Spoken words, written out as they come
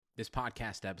This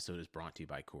podcast episode is brought to you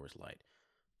by Coors Light.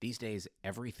 These days,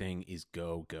 everything is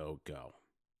go, go, go.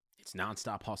 It's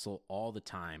nonstop hustle all the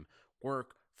time.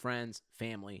 Work, friends,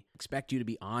 family expect you to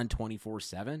be on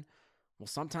 24/7. Well,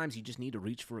 sometimes you just need to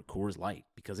reach for a Coors Light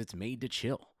because it's made to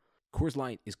chill. Coors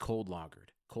Light is cold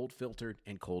lagered, cold filtered,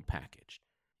 and cold packaged.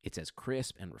 It's as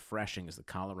crisp and refreshing as the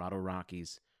Colorado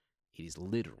Rockies. It is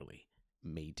literally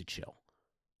made to chill.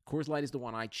 Coors Light is the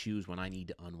one I choose when I need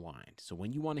to unwind. So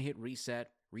when you want to hit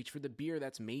reset, reach for the beer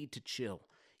that's made to chill.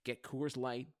 Get Coors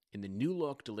Light in the new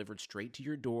look delivered straight to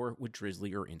your door with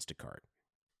Drizzly or Instacart.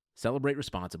 Celebrate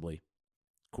responsibly.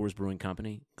 Coors Brewing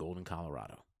Company, Golden,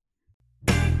 Colorado.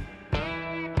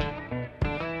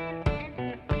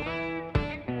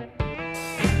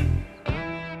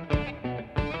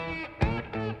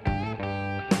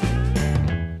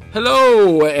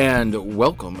 Hello and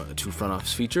welcome to Front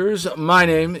Office Features. My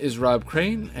name is Rob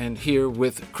Crane and here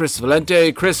with Chris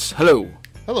Valente. Chris, hello.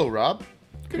 Hello, Rob.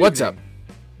 What's up?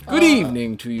 Good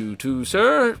evening to you too,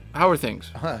 sir. How are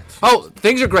things?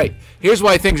 Things are great. Here's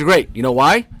why things are great. You know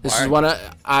why? This is one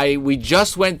we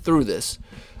just went through this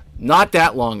not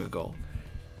that long ago.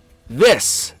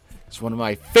 This is one of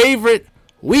my favorite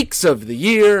weeks of the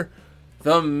year.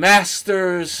 The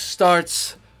Masters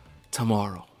starts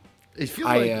tomorrow. It feels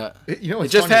like, it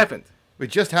just happened. It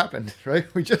just happened, right?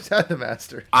 We just had the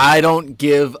Master. I don't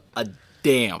give a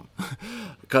damn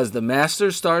because the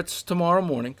Masters starts tomorrow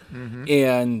morning,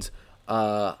 and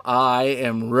I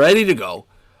am ready to go.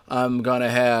 I'm going to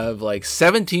have like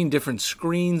 17 different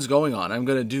screens going on. I'm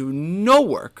going to do no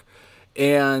work,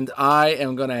 and I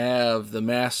am going to have the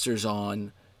Masters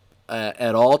on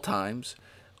at all times,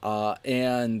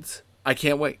 and I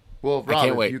can't wait. Well,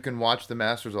 Rob, if you can watch the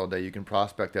Masters all day, you can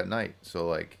prospect at night. So,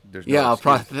 like, there's no I'll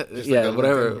excuse.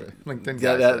 whatever. LinkedIn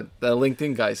guy said. That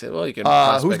LinkedIn guy said, well, you can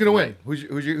prospect. Who's going to win?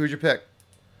 Who's your pick?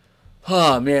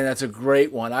 Oh, man, that's a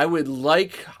great one.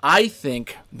 I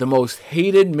think the most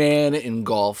hated man in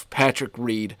golf, Patrick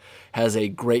Reed, has a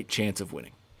great chance of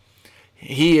winning.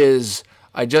 He is,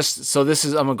 this is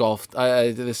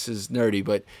nerdy,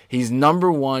 but he's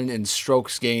number one in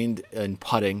strokes gained and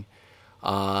putting.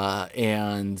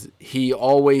 And he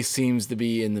always seems to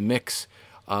be in the mix.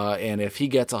 And if he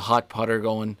gets a hot putter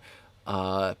going,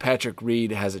 Patrick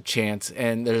Reed has a chance,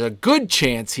 and there's a good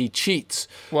chance he cheats,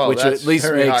 which at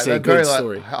least makes a good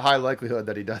story. High likelihood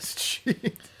that he does cheat.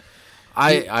 He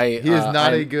is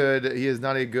not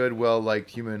a good,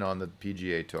 well-liked human on the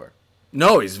PGA Tour.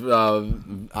 No, he's.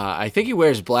 I think he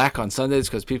wears black on Sundays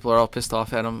because people are all pissed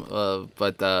off at him.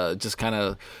 But just kind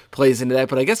of plays into that.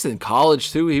 But I guess in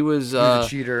college too, he was a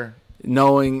cheater. He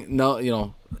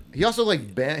also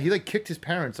kicked his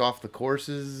parents off the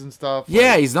courses and stuff.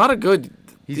 Yeah, he's not a good.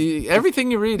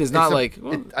 Everything you read is not like.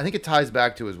 I think it ties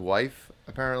back to his wife.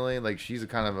 Apparently, like she's a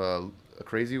kind of a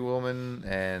crazy woman,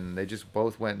 and they just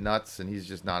both went nuts, and he's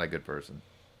just not a good person.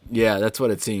 Yeah, that's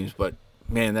what it seems. But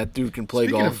man, that dude can play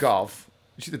golf. Speaking of golf,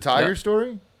 you see the Tiger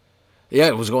story? Yeah,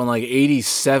 it was going like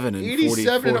 87 and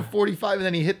 87 and 45, and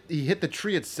then he hit the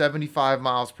tree at 75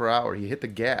 miles per hour. He hit the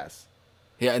gas.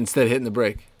 Yeah, instead of hitting the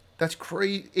brake. That's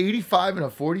crazy. 85 and a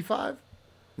 45?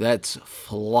 That's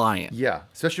flying. Yeah,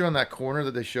 especially on that corner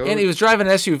that they showed. And he was driving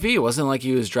an SUV. It wasn't like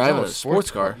he was driving a sports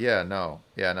car. Yeah, no.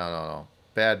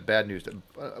 Bad news.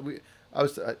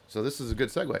 So this is a good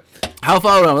segue.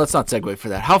 Let's not segue for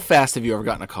that. How fast have you ever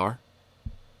gotten a car?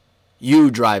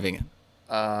 You driving it?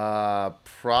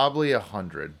 Probably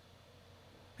 100.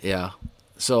 Yeah.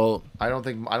 So I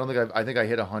think I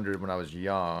hit 100 when I was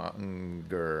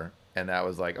younger, and that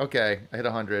was like, okay, I hit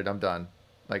 100, I'm done.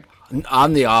 Like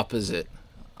I'm the opposite.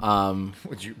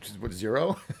 With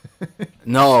zero?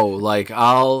 No, like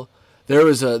so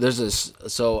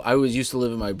I used to live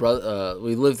with my brother.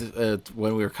 We lived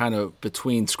when we were kind of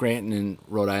between Scranton and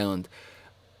Rhode Island.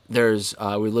 We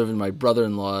live in my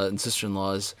brother-in-law and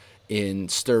sister-in-law's in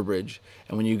Sturbridge,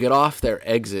 and when you get off their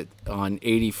exit on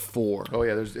 84,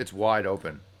 it's wide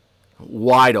open,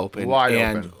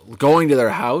 and going to their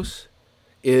house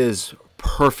is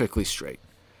perfectly straight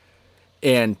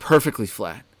and perfectly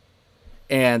flat.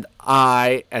 And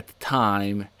I at the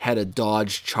time had a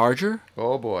Dodge Charger.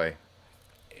 Oh boy!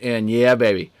 And yeah,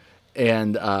 baby.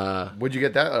 And what'd you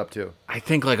get that up to? I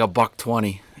think like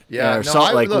 $120. Yeah, or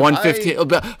something like 115.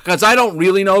 Because I don't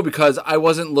really know because I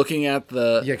wasn't looking at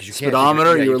the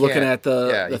speedometer. You were looking at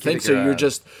the thing, so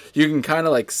you can kind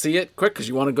of like see it quick because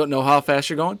you want to know how fast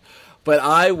you're going. But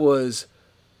I was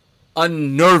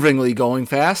unnervingly going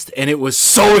fast, and it was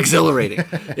so exhilarating.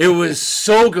 It was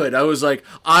so good. I was like,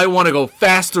 I want to go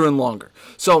faster and longer.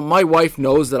 So my wife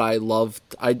knows that I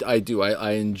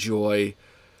enjoy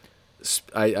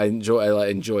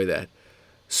that.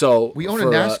 So We own a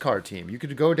for, NASCAR team. You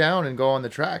could go down and go on the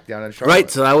track down in Charlotte. Right,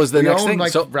 so that was the we next own, thing.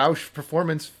 Like So- Roush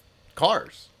Performance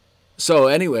cars. So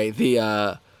anyway,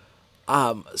 so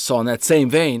in that same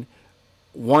vein,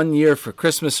 one year for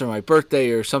Christmas or my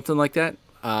birthday or something like that,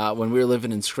 when we were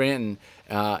living in Scranton,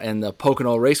 and the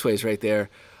Pocono Raceway is right there,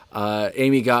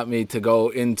 Amy got me to go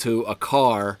into a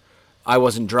car. I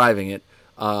wasn't driving it,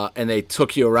 and they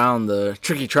took you around the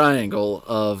tricky triangle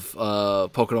of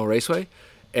Pocono Raceway,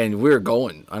 and we were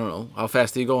going. I don't know how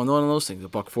fast do you go on one of those things?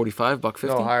 $145, $150?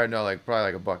 No, higher. No, like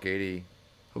probably like $180.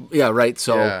 Yeah, right.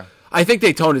 So Yeah. I think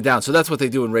they toned it down. So that's what they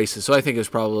do in races. So I think it was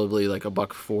probably like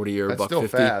 $140 or That's $150. still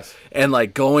fast. And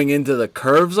like going into the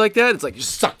curves like that, it's like you're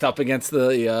sucked up against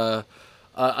the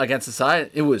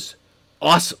side. It was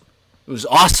awesome. It was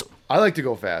awesome. I like to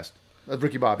go fast. As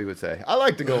Ricky Bobby would say. I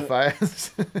like to go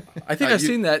fast. I think I've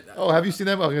seen that. Oh, have you seen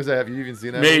that? I was going to say, have you even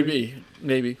seen that? movie?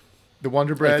 Maybe. The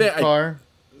Wonder Bread car?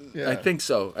 Yeah. I think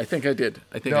so. I think I did.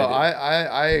 I did.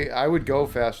 I would go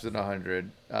faster than 100.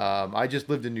 I just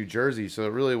lived in New Jersey, so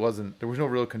it really wasn't. There was no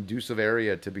real conducive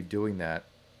area to be doing that.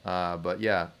 But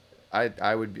yeah,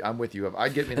 I'm with you.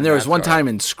 I'd get me. And there was one time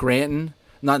in Scranton,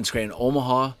 not in Scranton,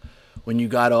 Omaha, when you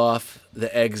got off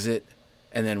the exit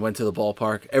and then went to the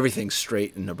ballpark. Everything's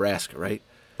straight in Nebraska, right?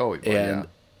 Oh, well,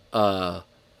 And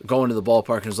going to the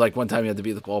ballpark, it was like one time you had to be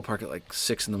at the ballpark at like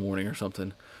 6 in the morning or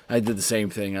something. I did the same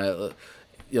thing.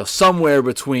 Somewhere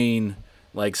between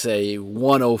like say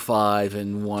 105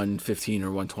 and 115 or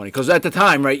 120, because at the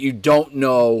time, right, you don't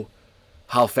know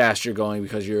how fast you're going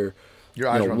because you're eyes are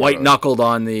on the white road. knuckled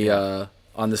on the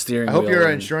steering I wheel. hope your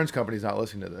and- insurance company's not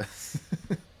listening to this.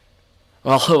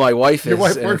 Well, my wife Your is,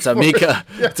 wife and works it's for it. Amika.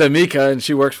 Yeah. It's Amika, and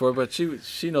she works for it, but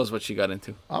she knows what she got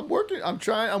into. I'm working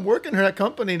her at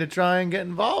company to try and get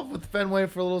involved with Fenway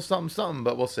for a little something,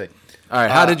 but we'll see. All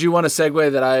right, how did you want to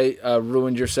segue that I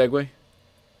ruined your segue?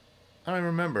 I don't even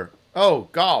remember. Oh,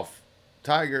 golf,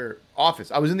 Tiger, office.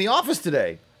 I was in the office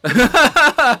today.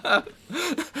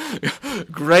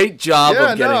 Great job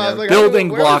of getting I was like, building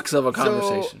where blocks was- of a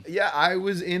conversation. So, yeah, I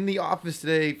was in the office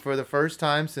today for the first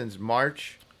time since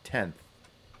March 10th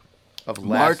of last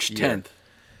March year. 10th.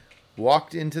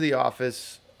 Walked into the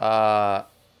office. I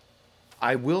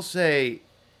will say,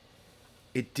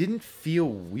 it didn't feel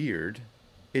weird.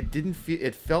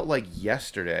 It felt like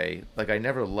yesterday, like I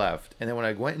never left. And then when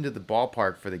I went into the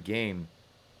ballpark for the game,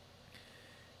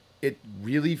 it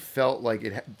really felt like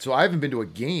it. So I haven't been to a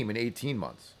game in 18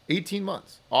 months. 18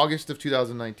 months. August of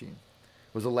 2019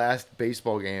 was the last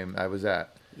baseball game I was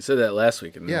at. You said that last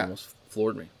week, and it Yeah. almost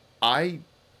floored me. I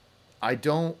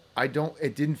don't.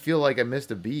 It didn't feel like I missed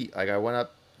a beat. Like I went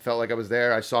up, felt like I was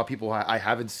there. I saw people I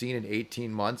haven't seen in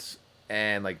 18 months,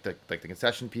 and like the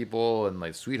concession people and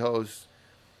like suite hosts.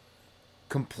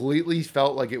 Completely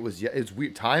felt like it was. It's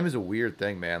weird. Time is a weird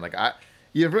thing, man. Like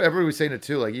everybody was saying it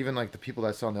too. Like even like the people that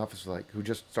I saw in the office, like who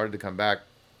just started to come back.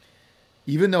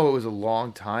 Even though it was a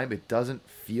long time, it doesn't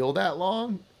feel that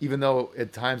long. Even though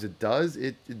at times it does.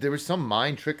 There was some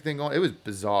mind trick thing going. It was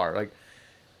bizarre. Like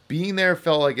being there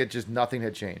felt like nothing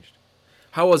had changed.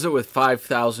 How was it with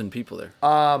 5,000 people there?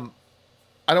 I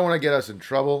don't want to get us in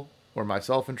trouble or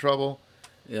myself in trouble.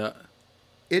 Yeah.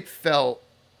 It felt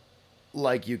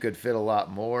like you could fit a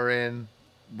lot more in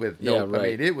with no. Yeah,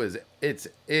 right. I mean,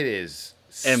 it is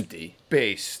Empty.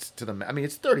 spaced to the. I mean,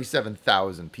 it's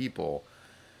 37,000 people,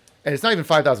 and it's not even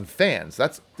 5,000 fans.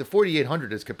 That's the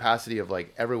 4,800 is capacity of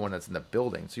like everyone that's in the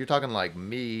building. So you're talking like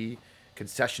me,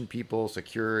 concession people,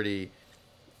 security.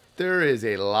 There is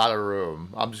a lot of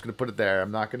room. I'm just gonna put it there. I'm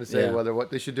not gonna say Yeah. whether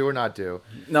what they should do or not do.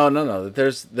 No.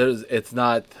 There's. It's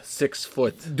not 6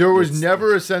 foot. There was It's-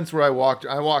 never a sense where I walked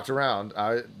around.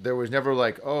 There was never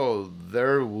like, oh,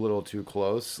 they're a little too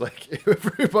close. Like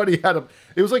everybody had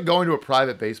it was like going to a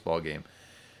private baseball game,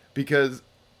 because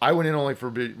I went in only for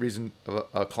a reason.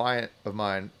 A client of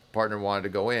mine, partner, wanted to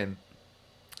go in.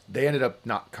 They ended up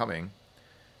not coming.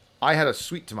 I had a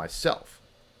suite to myself.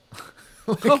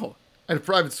 Oh. I had a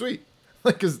private suite,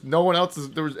 like because no one else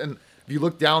there was. And if you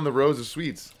look down the rows of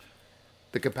suites,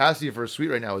 the capacity for a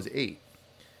suite right now is 8.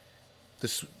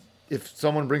 If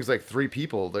someone brings like 3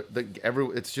 people,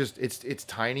 it's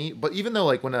tiny. But even though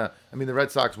like the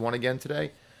Red Sox won again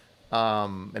today,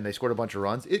 and they scored a bunch of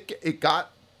runs, it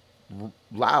got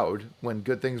loud when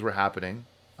good things were happening.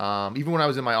 Even when I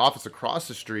was in my office across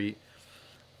the street,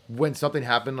 when something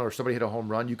happened or somebody hit a home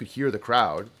run, you could hear the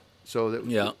crowd. So that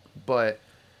Yeah. but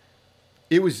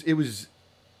it was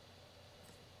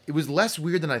less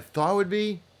weird than I thought it would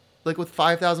be, like with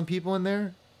 5,000 people in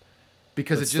there,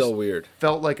 because It's it just still weird.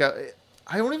 felt like I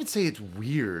don't even say it's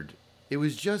weird. It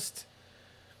was just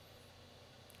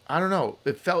I don't know.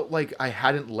 It felt like I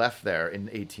hadn't left there in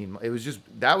 18 months. It was just,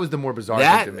 that was the more bizarre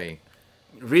That- thing to me.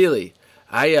 Really,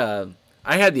 I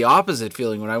had the opposite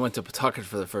feeling when I went to Pawtucket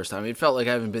for the first time. It felt like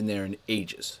I haven't been there in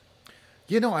ages.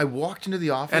 You know, I walked into the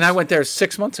office. And I went there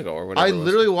 6 months ago or whatever. I it was.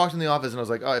 literally walked in the office and I was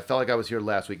like, oh, I felt like I was here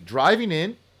last week. Driving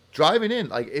in,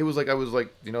 like it was like I was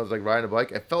like, you know, it was like riding a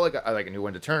bike. I felt like I knew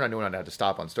when to turn. I knew when I had to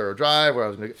stop on Sturrow Drive. Where I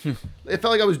was gonna. It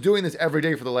felt like I was doing this every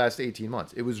day for the last 18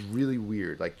 months. It was really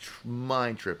weird, like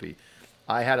mind trippy.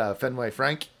 I had a Fenway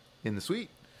Frank in the suite.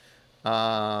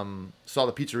 Saw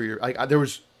the pizzeria. There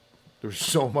was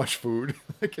so much food.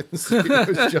 Like in the suite.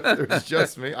 There was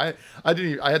just me. I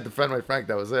didn't. Even, I had the Fenway Frank.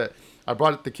 That was it. I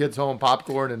brought the kids home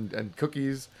popcorn and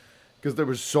cookies because there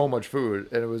was so much food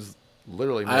and it was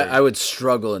literally. I would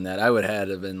struggle in that. I would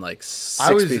have been like six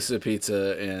pieces of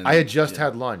pizza, and I had just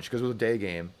had lunch because it was a day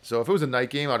game. So if it was a night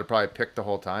game, I'd have probably picked the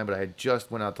whole time. But I had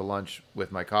just went out to lunch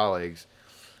with my colleagues,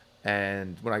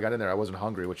 and when I got in there, I wasn't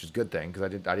hungry, which is a good thing because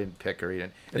I didn't pick or eat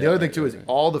it. And the other thing too is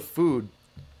all the food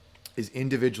is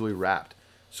individually wrapped.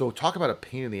 So talk about a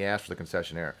pain in the ass for the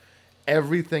concessionaire.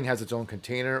 Everything has its own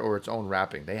container or its own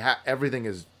wrapping. Everything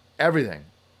is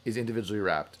individually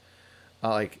wrapped.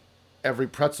 Like every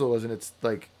pretzel is in its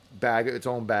like bag, its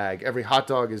own bag. Every hot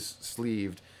dog is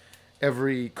sleeved.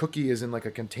 Every cookie is in like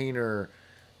a container.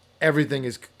 Everything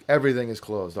is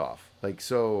closed off. Like,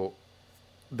 so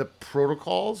the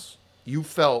protocols,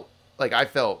 I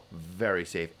felt very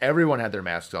safe. Everyone had their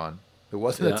masks on. It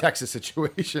wasn't a Texas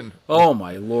situation. Oh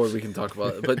my Lord, we can talk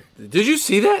about it. But did you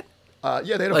see that?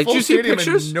 Yeah, they had a Like, full did you see stadium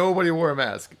pictures? and nobody wore a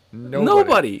mask.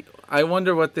 Nobody. I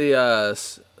wonder what the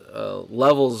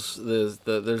levels. There's I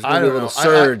going to be a don't little know.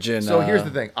 surge in. So here's the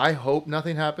thing. I hope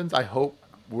nothing happens. I hope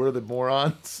we're the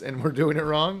morons and we're doing it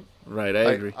wrong. Right, I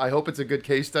agree. I hope it's a good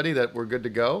case study that we're good to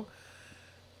go.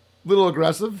 Little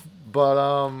aggressive, but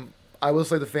I will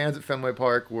say the fans at Fenway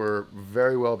Park were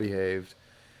very well behaved.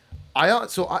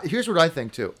 Here's what I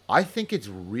think too. I think it's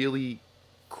really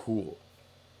cool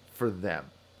for them.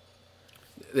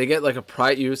 They get like a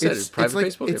private. You said private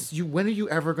baseball game. When are you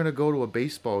ever going to go to a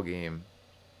baseball game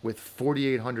with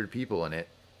 4,800 people in it?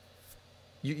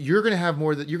 You're going to have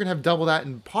more. You're going to have double that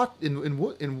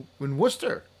in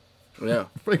Worcester. Yeah.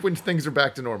 Like when things are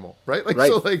back to normal, right? Like,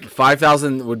 Right. so like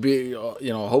 5,000 would be.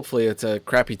 Hopefully it's a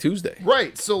crappy Tuesday.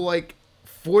 right. So like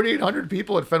 4,800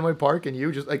 people at Fenway Park, and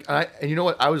you just like, and you know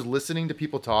what? I was listening to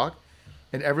people talk,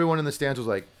 and everyone in the stands was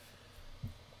like,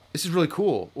 "This is really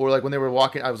cool." Or like when they were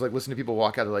walking, I was like listening to people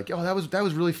walk out. They're like, "Oh, that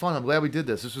was really fun. I'm glad we did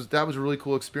this. That was a really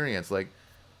cool experience." Like,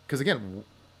 because again,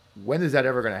 when is that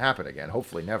ever going to happen again?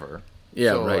 Hopefully, never.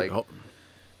 Yeah, So, right. like,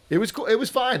 it was cool. It was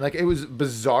fine. Like it was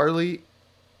bizarrely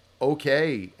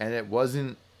okay, and it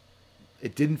wasn't.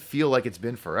 It didn't feel like it's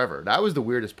been forever. That was the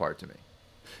weirdest part to me.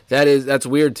 That's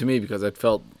weird to me because I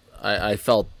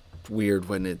felt weird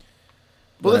when it.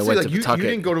 Well, let's when say I went like to you Pawtucket.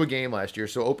 didn't go to a game last year,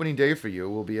 so opening day for you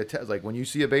will be like when you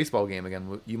see a baseball game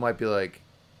again, you might be like,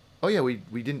 "Oh yeah, we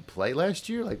didn't play last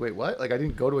year." Like, wait, what? Like I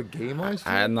didn't go to a game last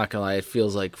year. I'm not gonna lie, it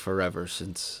feels like forever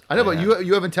since. I know, but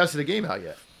you haven't tested a game out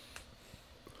yet.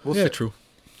 We'll see. True.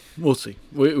 We'll see.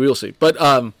 We'll see. But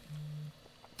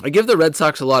I give the Red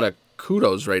Sox a lot of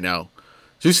kudos right now.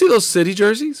 Do you see those city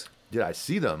jerseys? Did I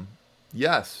see them?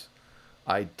 Yes,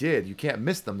 I did. You can't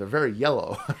miss them. They're very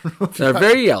yellow. They're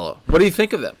very yellow. What do you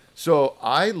think of them? So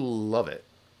I love it.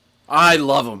 I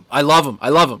love them. I love them. I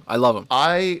love them. I love them.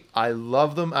 I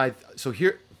love them. So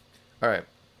here, all right.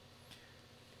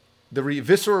 The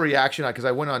visceral reaction, because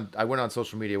I went on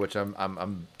social media, which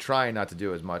I'm trying not to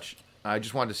do as much. I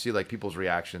just wanted to see like people's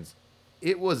reactions.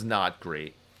 It was not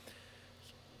great,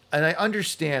 and I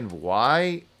understand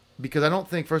why. Because I don't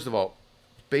think, first of all,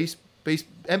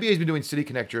 NBA's been doing City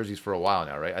Connect jerseys for a while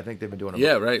now, right? I think they've been doing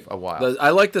them a while. I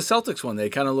like the Celtics one.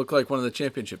 They kind of look like one of the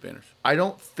championship banners. I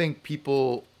don't think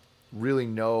people really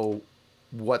know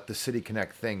what the City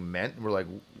Connect thing meant. We're like,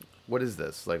 what is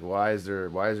this? Like, why is there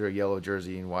a yellow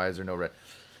jersey and why is there no red?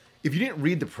 If you didn't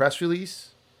read the press release,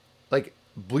 like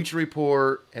Bleacher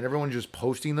Report and everyone just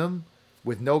posting them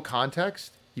with no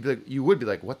context, you would be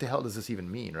like, what the hell does this even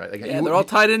mean, right? Like, Yeah, they're all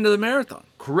tied into the marathon.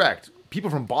 Correct. People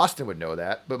from Boston would know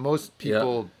that, but most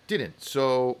people didn't.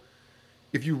 So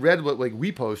if you read what like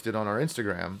we posted on our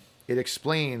Instagram, it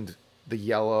explained the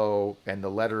yellow and the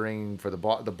lettering for the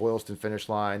Boylston finish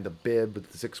line, the bib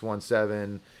with the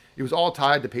 617. It was all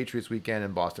tied to Patriots weekend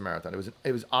and Boston Marathon.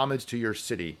 It was homage to your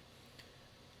city.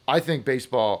 I think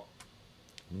baseball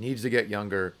needs to get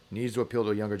younger, needs to appeal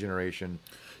to a younger generation.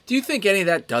 Do you think any of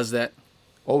that does that?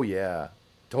 Oh yeah,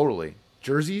 totally.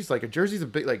 Jerseys, like a jersey's a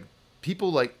big, like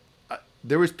people like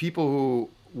there was people who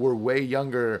were way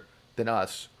younger than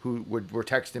us who were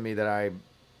texting me that I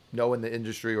know in the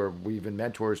industry or we've been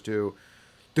mentors to,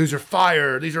 these are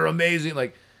fire, these are amazing.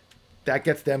 Like that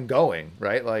gets them going,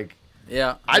 right? Like,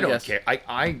 Yeah, I don't guess. care.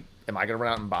 I am I gonna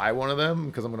run out and buy one of them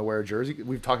because I'm gonna wear a jersey?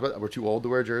 We've talked about that. We're too old to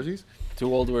wear jerseys,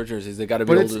 Too old to wear jerseys. They got to be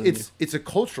but older than it's a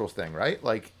cultural thing, right?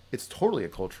 Like it's totally a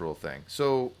cultural thing.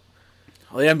 So you.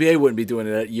 Well, the NBA wouldn't be doing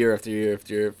it year after year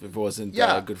after year if it wasn't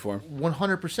good form.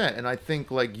 100%. And I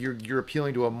think like you're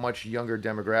appealing to a much younger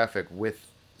demographic with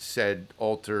said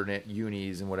alternate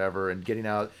unis and whatever, and getting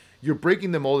out. You're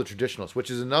breaking the mold of traditionalists,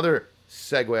 which is another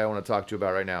segue I want to talk to you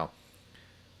about right now.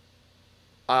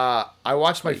 I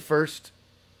watched my first,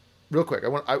 real quick.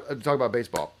 I talk about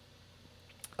baseball.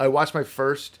 I watched my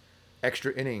first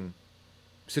extra inning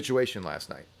situation last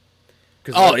night.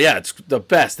 Oh, yeah, it's the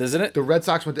best, isn't it? The Red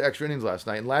Sox went to extra innings last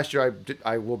night, and last year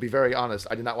I will be very honest,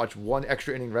 I did not watch one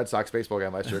extra inning Red Sox baseball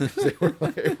game last year because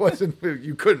it wasn't,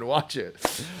 you couldn't watch it.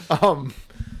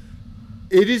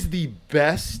 It is the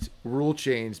best rule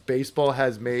change baseball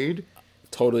has made.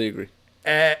 Totally agree.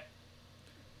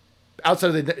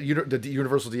 Outside of the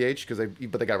universal DH,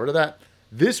 but they got rid of that.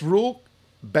 This rule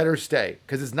better stay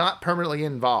because it's not permanently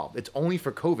involved. It's only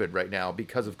for COVID right now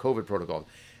because of COVID protocols.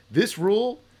 This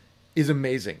rule is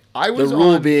amazing.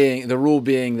 The rule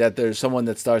being that there's someone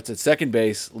that starts at second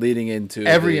base leading into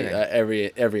every inning.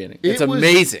 Every inning. It's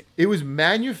amazing. It was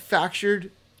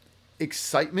manufactured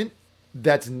excitement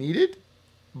that's needed,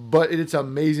 but it's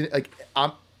amazing.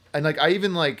 I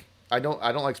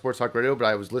don't like sports talk radio, but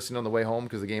I was listening on the way home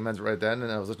because the game ends right then, and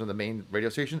I was listening to the main radio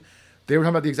station. They were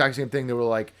talking about the exact same thing. They were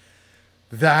like,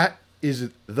 "That is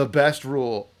the best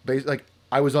rule." Like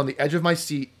I was on the edge of my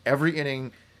seat every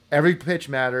inning. Every pitch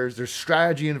matters. There's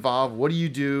strategy involved. What do you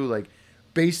do? Like,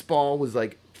 baseball was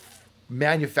like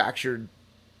manufactured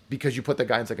because you put the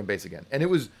guy in second base again, and it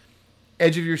was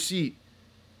edge of your seat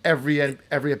every at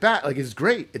bat. Like, it's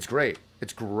great. It's great.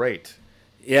 It's great.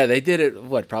 Yeah, they did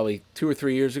it probably 2 or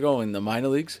 3 years ago in the minor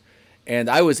leagues, and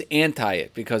I was anti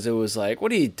it because it was like,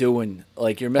 what are you doing?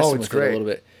 Like you're messing with it a little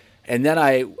bit. And then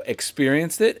I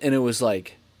experienced it, and it was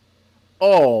like,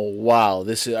 oh wow!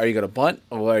 Are you going to bunt,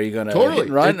 or are you going to hit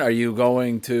and run? Are you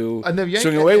going to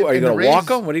swing away? Are you going to walk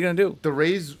them? What are you going to do? The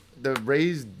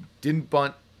Rays didn't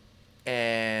bunt,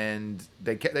 and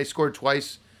they scored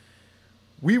twice.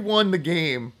 We won the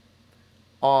game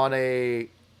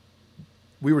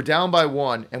we were down by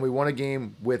 1, and we won a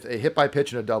game with a hit by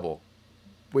pitch and a double,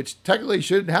 which technically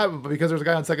shouldn't happen, but because there was a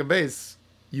guy on second base,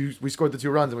 we scored the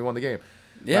 2 runs and we won the game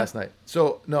last night.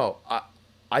 So no,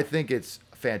 I think it's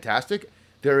fantastic.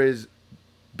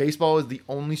 Baseball is the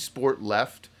only sport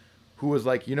left who was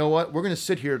like, you know what, we're going to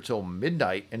sit here till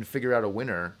midnight and figure out a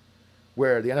winner,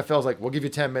 where the NFL is like, we'll give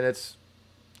you 10 minutes,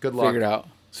 good luck, figure it out,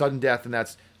 sudden death, and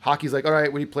that's hockey's like, all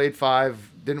right, we played 5,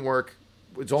 didn't work,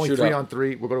 it's only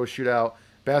 3-on-3, we'll go to a shootout.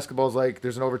 Basketball's like,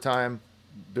 there's an overtime,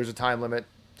 there's a time limit,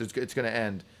 it's going to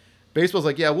end. Baseball's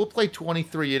like, yeah, we'll play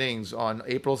 23 innings on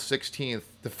April 16th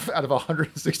out of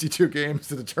 162 games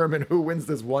to determine who wins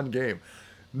this one game.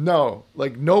 No,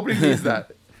 like nobody needs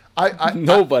that.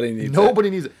 Nobody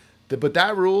needs it. But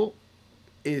that rule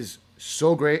is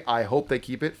so great. I hope they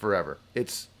keep it forever.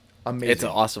 It's amazing. It's an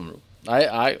awesome rule.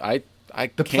 The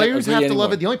players have to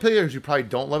love it. The only players who probably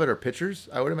don't love it are pitchers,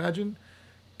 I would imagine,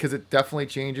 because it definitely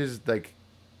changes. Like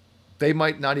they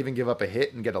might not even give up a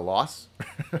hit and get a loss.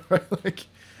 Like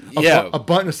a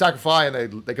bunt and a sac fly,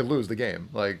 and they could lose the game.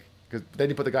 Like because they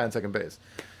didn't put the guy on second base.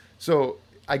 So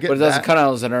I get, but it doesn't count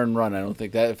out as an earned run. I don't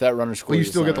think that if that runner scores, well, you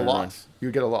still get the loss. You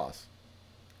get a loss.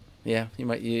 Yeah, you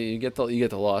might. You get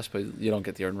the loss, but you don't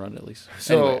get the earned run at least.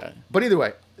 So, anyway, but either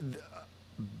way,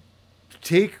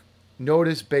 take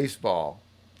notice. Baseball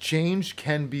change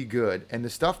can be good, and the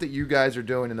stuff that you guys are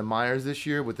doing in the minors this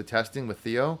year with the testing with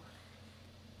Theo,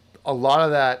 a lot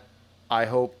of that I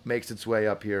hope makes its way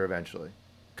up here eventually,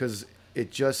 because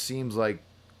it just seems like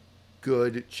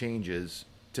good changes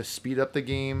to speed up the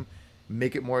game,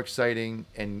 make it more exciting,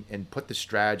 and put the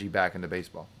strategy back into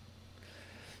baseball.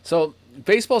 So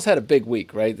baseball's had a big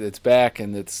week, right? It's back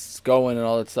and it's going and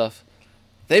all that stuff.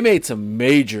 They made some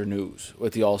major news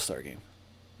with the All-Star game.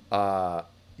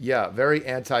 Yeah, very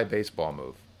anti-baseball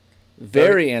move.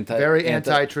 Very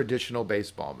anti-traditional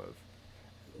baseball move.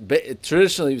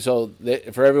 Traditionally,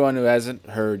 for everyone who hasn't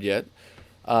heard yet,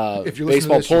 if you're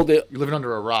baseball you're living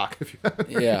under a rock.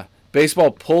 Yeah,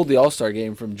 baseball pulled the All-Star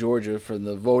game from Georgia from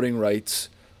the voting rights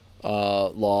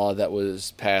law that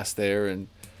was passed there, and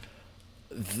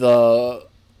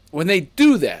when they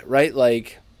do that, right?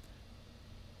 Like,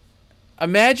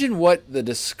 imagine what the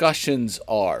discussions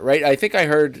are, right? I think I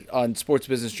heard on Sports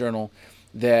Business Journal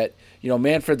that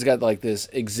Manfred's got like this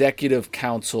executive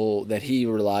council that he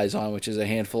relies on, which is a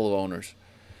handful of owners,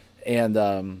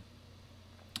 and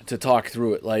to talk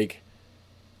through it. Like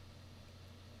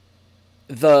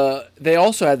they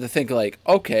also had to think like,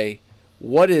 okay,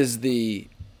 what is the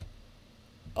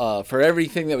for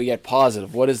everything that we get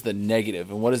positive, what is the negative,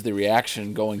 and what is the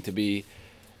reaction going to be,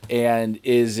 and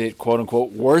is it quote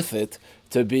unquote worth it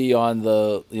to be on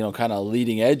the kind of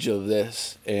leading edge of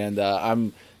this? And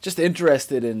I'm just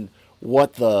interested in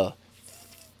what the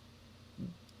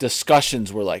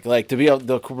discussions were like to be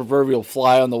the proverbial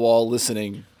fly on the wall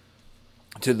listening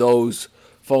to those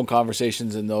phone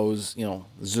conversations and those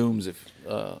Zoom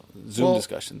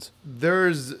discussions.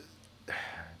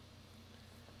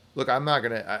 Look, I'm not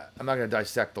gonna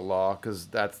dissect the law because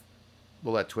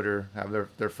we'll let Twitter have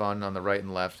their fun on the right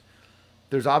and left.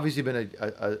 There's obviously been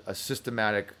a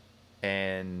systematic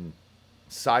and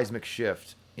seismic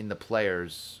shift in the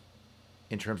players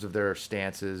in terms of their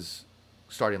stances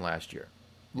starting last year,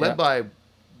 led by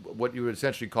what you would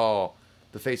essentially call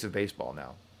the face of baseball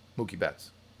now, Mookie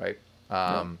Betts, right?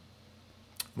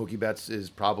 Mookie Betts is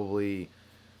probably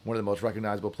one of the most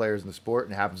recognizable players in the sport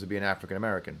and happens to be an African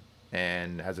American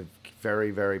and has a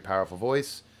very, very powerful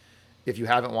voice. If you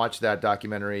haven't watched that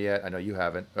documentary yet, I know you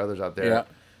haven't, others out there,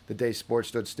 The Day Sports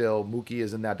Stood Still, Mookie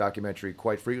is in that documentary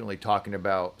quite frequently talking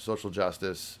about social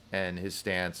justice and his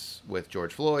stance with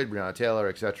George Floyd, Breonna Taylor,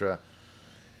 etc.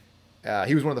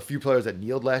 He was one of the few players that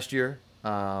kneeled last year,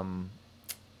 and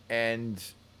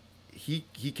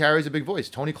he carries a big voice.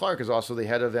 Tony Clark is also the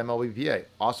head of MLBPA,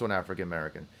 also an African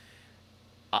American.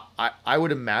 I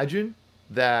would imagine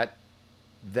that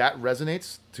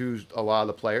resonates to a lot of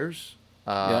the players.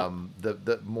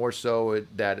 The more so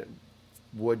that it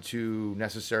would to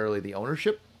necessarily the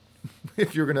ownership,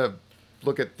 if you're gonna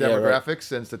look at demographics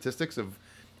and statistics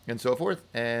and so forth.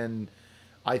 And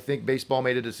I think baseball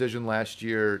made a decision last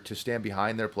year to stand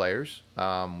behind their players.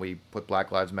 We put Black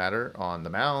Lives Matter on the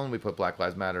mound. We put Black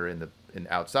Lives Matter in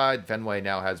outside. Fenway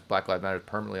now has Black Lives Matter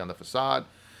permanently on the facade.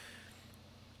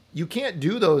 You can't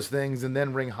do those things and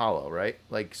then ring hollow, right?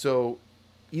 Like, so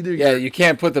either you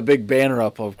can't put the big banner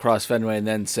up across Fenway and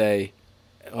then say,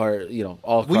 or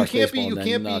all across baseball. You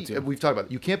can't be. We've talked about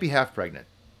it. You can't be half pregnant.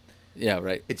 Yeah,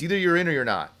 right. It's either you're in or you're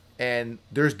not, and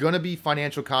there's going to be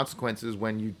financial consequences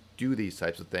when you do these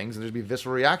types of things, and there's going to be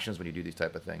visceral reactions when you do these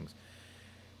type of things.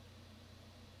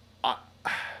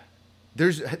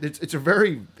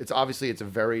 It's obviously a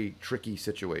very tricky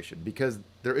situation because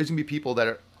there is going to be people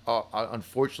that are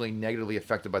unfortunately negatively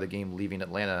affected by the game leaving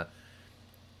Atlanta,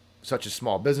 such as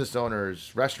small business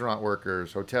owners, restaurant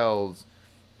workers, hotels,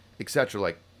 etc.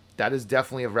 Like, that is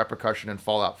definitely a repercussion and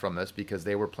fallout from this because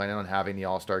they were planning on having the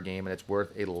All-Star game, and it's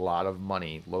worth a lot of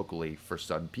money locally for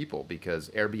some people because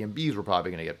Airbnbs were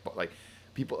probably going to get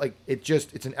people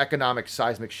it's an economic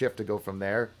seismic shift to go from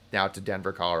there now to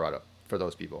Denver, Colorado for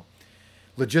those people.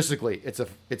 Logistically,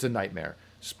 it's a nightmare.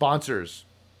 Sponsors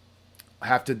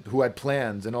who had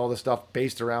plans and all the stuff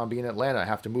based around being in Atlanta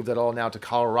have to move that all now to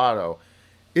Colorado.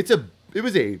 It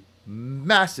was a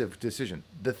massive decision.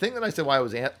 The thing that I said why I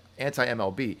was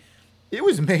anti-MLB, it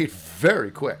was made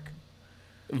very quick.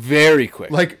 Very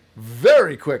quick. Like,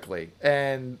 very quickly.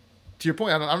 And to your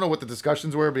point, I don't know what the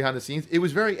discussions were behind the scenes. It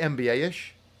was very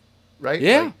NBA-ish, right?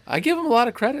 Yeah, like, I give them a lot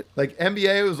of credit. Like,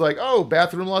 NBA was like, oh,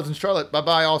 bathroom laws in Charlotte,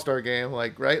 bye-bye All-Star game.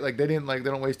 Like, right? Like, they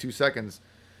don't waste 2 seconds.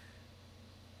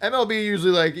 MLB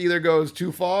usually either goes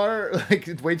too far,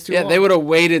 it waits too long. Yeah, they would have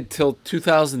waited till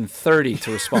 2030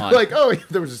 to respond.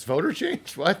 There was this voter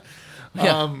change. What?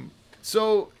 Yeah.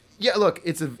 So yeah, look,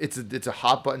 it's a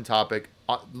hot button topic.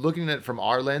 Looking at it from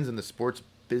our lens and the sports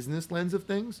business lens of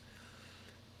things,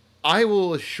 I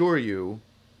will assure you,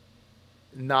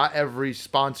 not every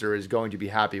sponsor is going to be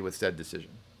happy with said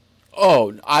decision.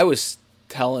 Oh, I was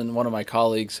telling one of my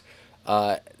colleagues,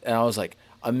 and I was like,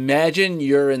 imagine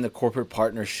you're in the corporate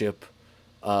partnership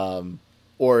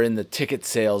or in the ticket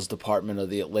sales department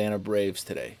of the Atlanta Braves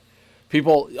today.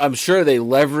 People, I'm sure they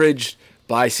leveraged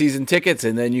buy season tickets,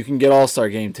 and then you can get All-Star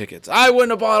game tickets. I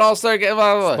wouldn't have bought All-Star game.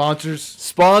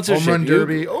 Sponsorship. Home run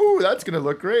derby. Oh, that's going to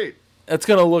look great. That's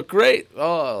going to look great.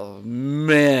 Oh,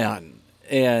 man.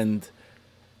 And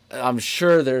I'm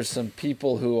sure there's some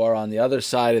people who are on the other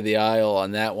side of the aisle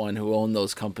on that one who own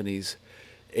those companies.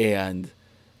 And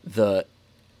the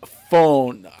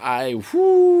phone,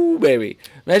 baby.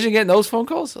 Imagine getting those phone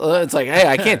calls. It's like, hey,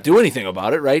 I can't do anything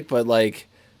about it, right? But,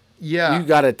 yeah, you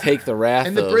got to take the wrath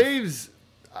and the Braves,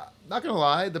 not going to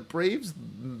lie, the Braves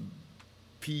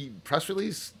press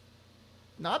release,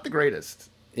 not the greatest.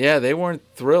 Yeah, they weren't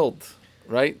thrilled,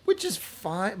 right? Which is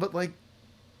fine, but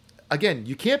again,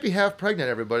 you can't be half pregnant,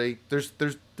 everybody. There's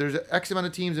X amount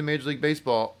of teams in Major League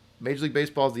Baseball. Major League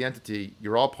Baseball is the entity.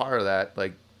 You're all part of that.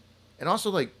 And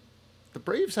also, the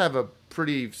Braves have a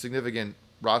pretty significant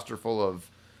roster full of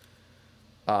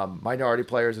minority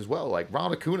players as well. Like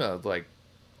Ronald Acuna, like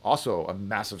also a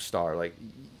massive star. Like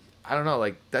I don't know,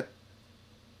 like that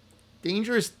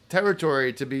dangerous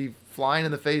territory to be flying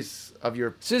in the face of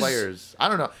your players. I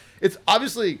don't know. It's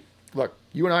obviously, look,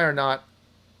 you and I are not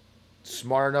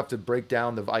smart enough to break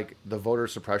down the voter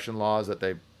suppression laws that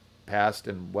they passed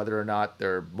and whether or not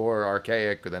they're more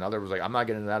archaic than others. Like I'm not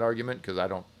getting into that argument because I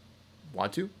don't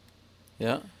want to.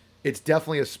 Yeah. It's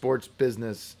definitely a sports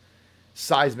business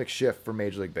seismic shift for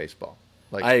Major League Baseball.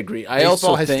 Like I agree. I baseball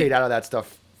also has think stayed out of that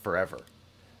stuff forever.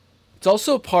 it's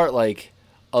also part like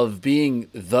of being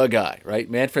the guy, right?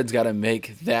 Manfred's got to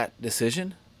make that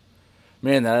decision.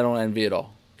 Man, that I don't envy at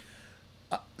all.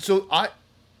 But I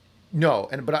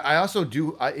also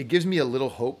do. It gives me a little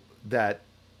hope that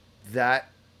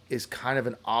is kind of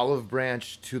an olive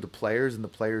branch to the players and the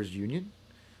players union,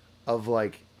 of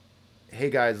like,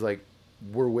 hey guys, like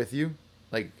we're with you,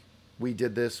 like we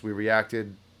did this, we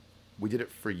reacted, we did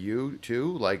it for you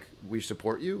too, like we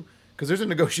support you, because there's a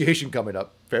negotiation coming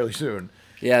up fairly soon.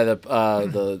 Yeah,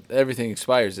 the everything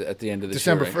expires at the end of this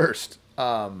December year, right?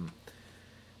 1st.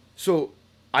 So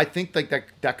I think like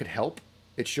that could help.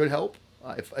 It should help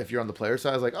if you're on the player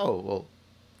side. It's like, oh well,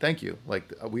 thank you.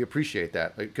 Like we appreciate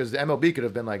that, because the MLB could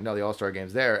have been like, no, the All-Star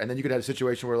game's there, and then you could have a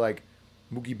situation where like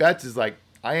Mookie Betts is like,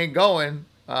 I ain't going,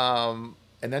 and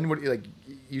then what? Like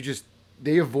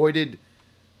they avoided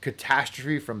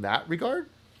catastrophe from that regard.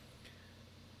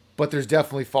 But there's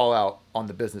definitely fallout on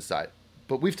the business side.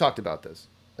 But we've talked about this.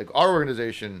 Like our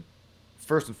organization,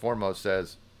 first and foremost,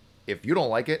 says if you don't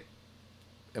like it,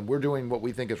 and we're doing what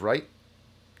we think is right,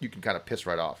 you can kind of piss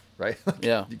right off, right?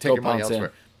 Yeah. You take your money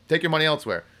elsewhere. Take your money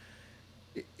elsewhere.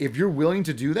 If you're willing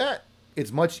to do that,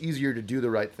 it's much easier to do the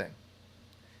right thing.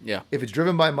 Yeah. If it's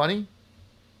driven by money,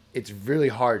 it's really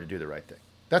hard to do the right thing.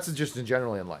 That's just in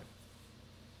generally in life.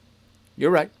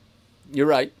 You're right.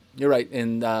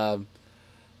 And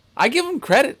I give him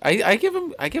credit. I give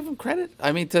him credit.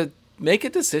 I mean, to make a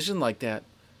decision like that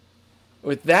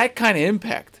with that kind of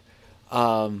impact.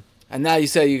 And now you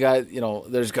say you got,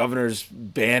 there's governors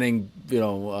banning,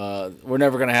 we're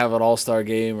never going to have an all-star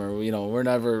game, or,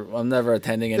 I'm never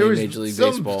attending any Major League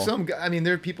Baseball.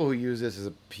 There are people who use this as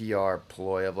a PR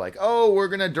ploy of like, oh,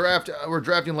 we're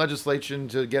drafting legislation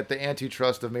to get the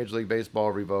antitrust of Major League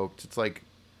Baseball revoked. It's like,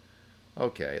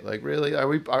 okay, like really?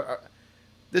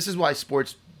 This is why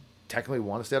sports technically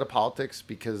want to stay out of politics,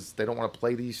 because they don't want to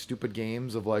play these stupid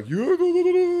games of like,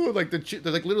 like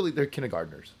they're like literally they're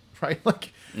kindergartners. Right?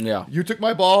 Like, yeah, you took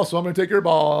my ball, so I'm going to take your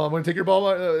ball. I'm going to take your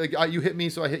ball. Like, you hit me,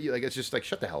 so I hit you. Like, it's just like,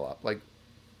 shut the hell up. Like,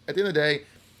 at the end of the day,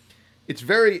 it's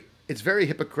very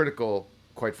hypocritical,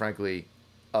 quite frankly,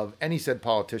 of any said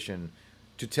politician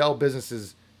to tell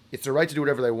businesses it's their right to do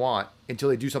whatever they want until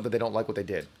they do something they don't like what they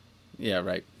did. Yeah,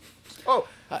 right. Oh,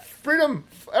 freedom.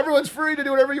 Everyone's free to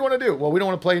do whatever you want to do. Well, we don't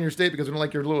want to play in your state because we don't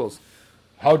like your rules.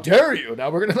 How dare you?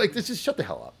 Now we're going to, like, this just shut the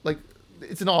hell up. Like,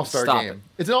 it's an all-star game.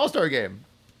 It's an all-star game.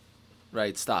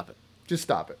 Right, stop it. Just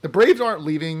stop it. The Braves aren't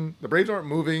leaving. The Braves aren't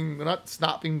moving. They're not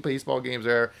stopping baseball games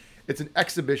there. It's an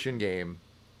exhibition game.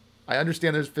 I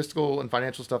understand there's fiscal and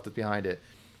financial stuff that's behind it.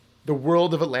 The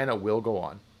world of Atlanta will go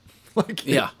on.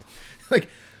 Yeah. Like,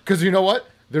 because you know what?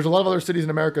 There's a lot of other cities in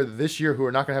America this year who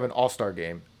are not going to have an all-star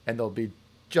game, and they'll be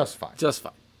just fine. Just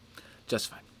fine.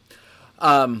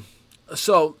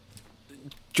 So,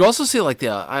 do you also see like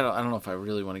I don't know if I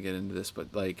really want to get into this,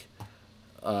 but like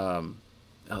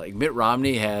Mitt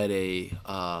Romney had a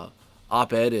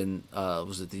op-ed in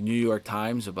was it the New York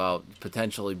Times about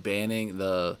potentially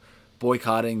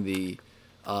boycotting the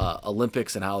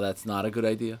Olympics and how that's not a good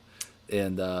idea.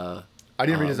 And I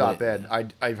didn't read his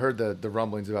op-ed. I've heard the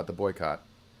rumblings about the boycott.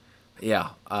 Yeah,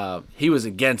 he was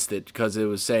against it because it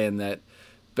was saying that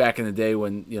back in the day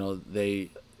when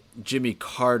Jimmy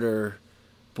Carter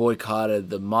boycotted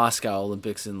the Moscow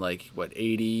Olympics in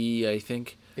 80, I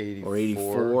think.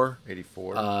 84, or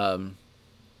 84.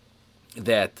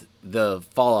 That the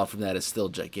fallout from that is still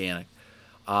gigantic.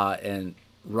 And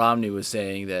Romney was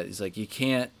saying that he's like, you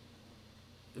can't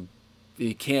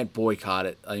boycott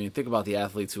it. I mean, think about the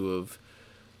athletes who have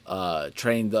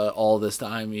trained all this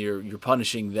time. You're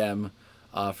punishing them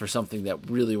for something that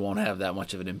really won't have that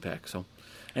much of an impact. So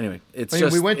anyway,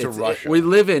 we went to Russia. We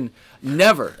live in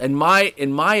my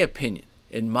opinion,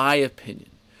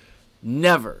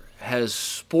 never has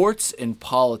sports and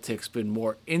politics been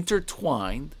more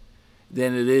intertwined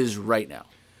than it is right now.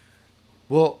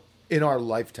 Well, in our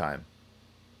lifetime.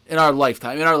 in our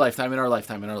lifetime,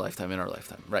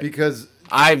 right? Because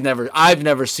I've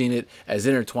never seen it as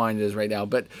intertwined as right now.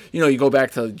 But you go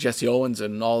back to Jesse Owens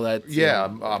and all that.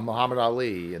 Muhammad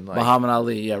Ali and Muhammad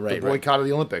Ali, yeah, right. The boycott of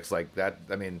the Olympics, like that.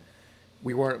 I mean,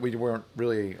 we weren't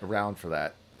really around for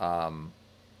that.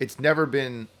 It's never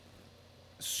been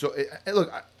so.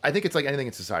 Look, I think it's like anything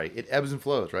in society. It ebbs and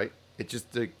flows, right? It just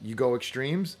you go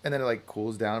extremes, and then it like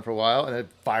cools down for a while, and then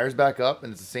it fires back up.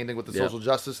 And it's the same thing with the social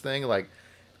justice thing. Like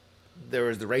there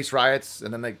was the race riots,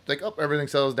 and then everything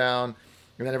settles down.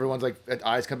 And then everyone's like,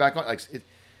 eyes come back on. Like it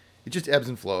just ebbs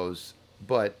and flows.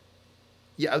 But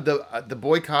yeah, the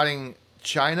boycotting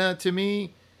China, to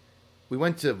me, we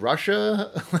went to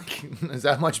Russia. Like, is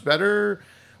that much better?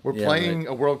 We're playing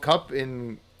a World Cup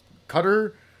in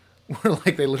Qatar, where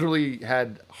like they literally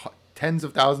had tens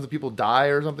of thousands of people die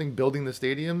or something building the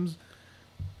stadiums.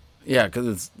 Yeah,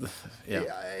 because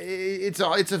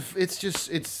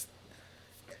it's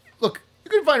look. You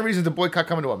can find reasons to boycott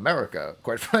coming to America,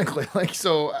 quite frankly. Like,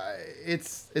 so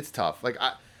it's tough. Like,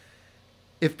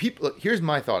 if people, look, here's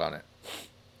my thought on it.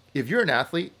 If you're an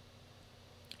athlete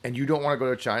and you don't want to go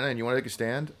to China and you want to take a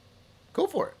stand, go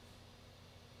for it.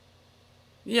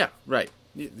 Yeah, right.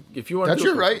 If you want, that's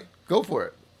your right. Go for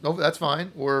it. No, that's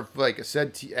fine. Or if, like I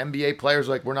said, NBA players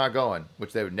like we're not going,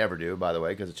 which they would never do, by the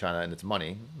way, because of China and its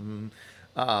money.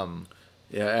 Mm-hmm.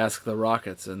 Ask the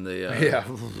Rockets and the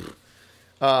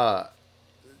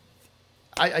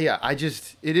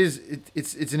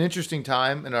it's an interesting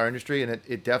time in our industry, and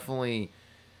it definitely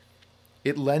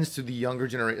lends to the younger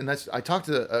generation. And I talked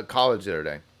to a college the other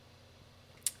day,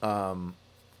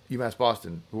 UMass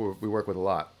Boston, who we work with a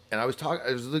lot, and I was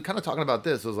kind of talking about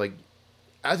this. I was like,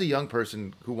 as a young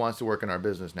person who wants to work in our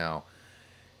business now,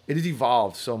 it has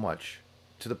evolved so much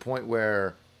to the point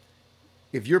where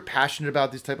if you're passionate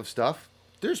about this type of stuff,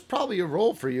 there's probably a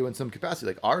role for you in some capacity.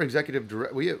 Like our executive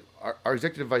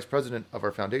vice president of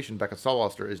our foundation, Becca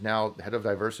Stallwalster, is now head of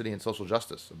diversity and social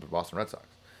justice of the Boston Red Sox.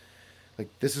 Like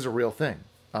this is a real thing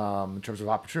in terms of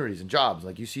opportunities and jobs.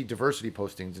 Like you see diversity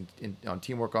postings on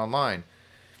Teamwork Online.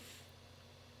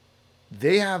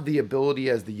 They have the ability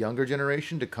as the younger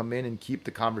generation to come in and keep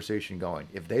the conversation going.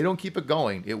 If they don't keep it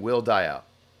going, it will die out,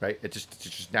 right? It's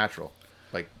just natural.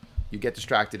 Like you get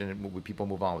distracted and people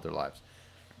move on with their lives.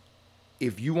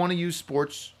 If you want to use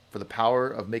sports for the power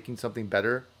of making something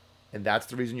better, and that's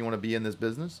the reason you want to be in this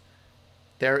business,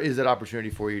 there is that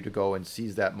opportunity for you to go and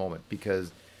seize that moment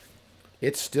because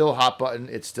it's still hot button.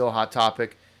 It's still hot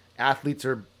topic. Athletes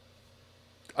are,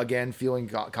 again, feeling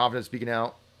confident speaking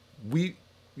out. You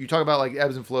talk about like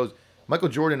ebbs and flows. Michael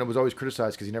Jordan was always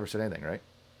criticized because he never said anything, right?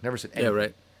 Never said anything. Yeah,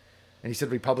 right. And he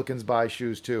said Republicans buy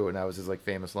shoes too, and that was his like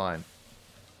famous line.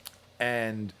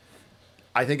 And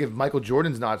I think if Michael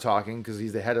Jordan's not talking because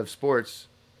he's the head of sports,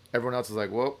 everyone else is like,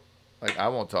 whoa, like I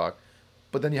won't talk.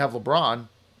 But then you have LeBron,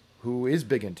 who is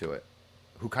big into it,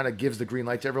 who kind of gives the green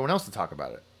light to everyone else to talk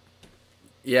about it.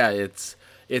 Yeah, it's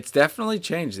definitely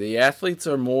changed. The athletes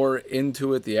are more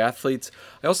into it. I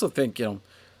also think,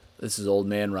 this is old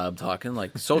man Rob talking,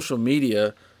 like social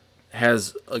media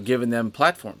has given them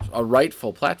platforms, a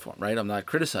rightful platform, right? I'm not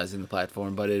criticizing the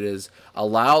platform, but it has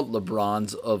allowed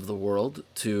LeBrons of the world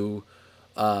to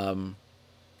be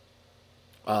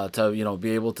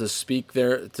able to speak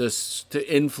there, to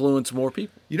influence more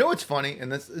people. You know what's funny,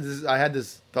 and this is, I had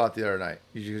this thought the other night,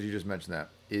 because you just mentioned that,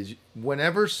 is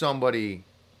whenever somebody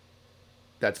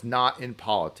that's not in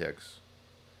politics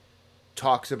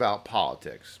talks about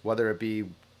politics, whether it be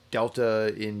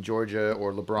Delta in Georgia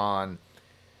or LeBron,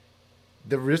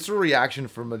 the visceral reaction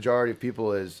from majority of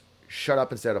people is shut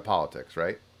up instead of politics,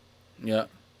 right? Yeah.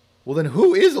 Well, then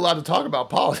who is allowed to talk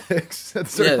about politics?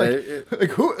 That's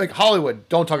like Hollywood,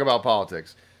 don't talk about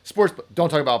politics. Sports, don't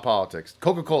talk about politics.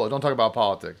 Coca-Cola, don't talk about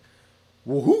politics.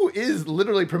 Well, who is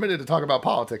literally permitted to talk about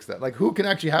politics then? Like, who can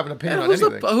actually have an opinion on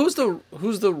anything?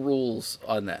 Who's the rules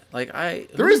on that?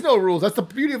 There is no rules. That's the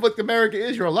beauty of what America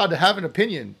is. You're allowed to have an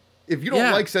opinion. If you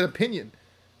don't like said opinion,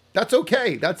 that's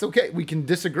okay. That's okay. We can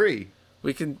disagree.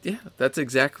 We can, that's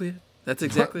exactly it. That's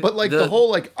exactly. But the whole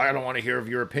like, I don't want to hear of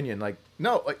your opinion. Like,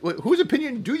 no, like, whose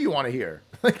opinion do you want to hear?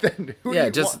 Like, then who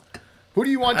do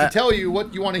you want to tell you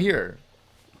what you want to hear?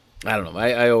 I don't know.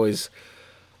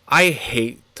 I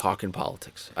hate talking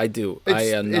politics. I do. I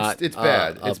am not. It's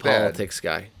bad. It's a politics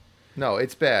guy. No,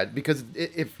 it's bad because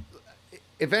if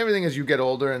everything as you get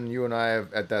older and you and I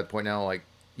have at that point now, like,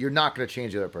 you're not going to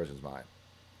change the other person's mind.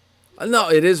 No,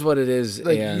 it is what it is.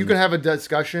 Like, you can have a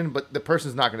discussion, but the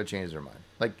person's not going to change their mind.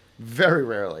 Like, very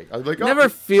rarely. I was like, never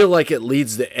feel like it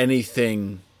leads to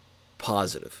anything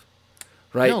positive,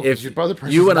 right? No, if your brother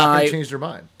person's you and not I going to change their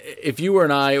mind. If you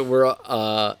and I were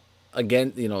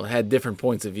again, had different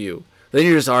points of view, then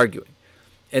you're just arguing.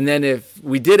 And then if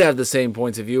we did have the same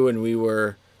points of view and we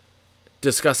were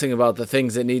discussing about the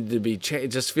things that needed to be changed, it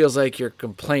just feels like you're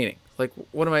complaining. Like,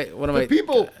 what am I?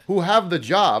 People who have the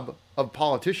job of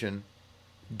politician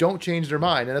don't change their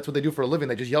mind, and that's what they do for a living.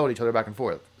 They just yell at each other back and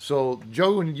forth. So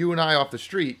Joe and you and I off the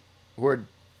street, who are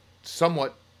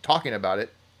somewhat talking about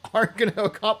it, aren't going to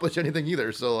accomplish anything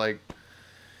either. So, like,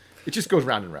 it just goes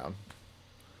round and round.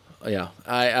 Yeah,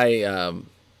 I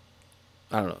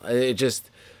don't know. It just,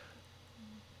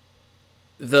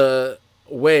 the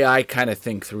way I kind of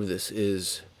think through this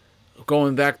is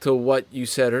going back to what you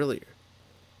said earlier.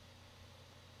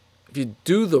 If you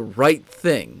do the right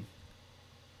thing,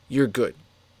 you're good.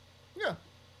 Yeah.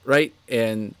 Right?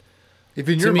 And if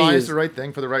in your mind it's the right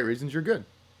thing for the right reasons, you're good.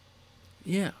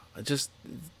 Yeah. Just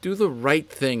do the right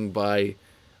thing by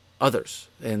others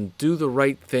and do the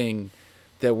right thing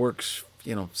that works,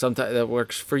 sometimes that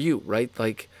works for you, right?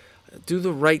 Like, just do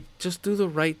the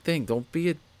right thing. Don't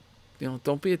be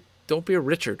a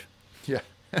Richard. Yeah.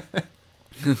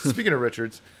 Speaking of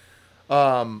Richards,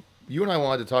 you and I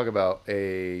wanted to talk about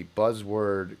a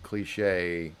buzzword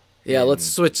cliche. Yeah, let's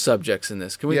switch subjects in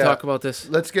this. Can we talk about this?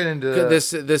 Let's get into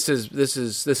this. This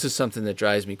is something that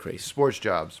drives me crazy. Sports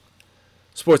jobs.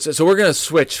 Sports. So we're gonna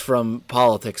switch from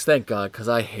politics. Thank God, because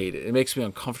I hate it. It makes me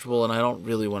uncomfortable, and I don't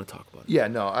really want to talk about it. Yeah,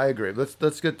 no, I agree.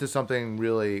 Let's get to something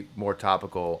really more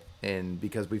topical, and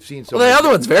because we've seen so. Well, the other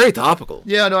one's very topical.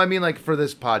 Yeah, no, I mean, like, for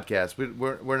this podcast,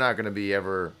 we're not going to be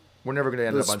ever. We're never going to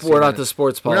end up on CNN. We're not the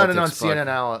sports politics. We're not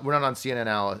on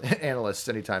CNN analysts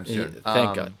anytime soon.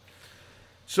 Thank God.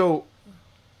 So,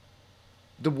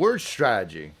 the word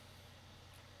strategy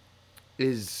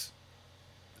is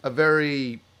a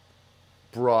very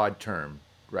broad term,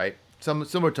 right?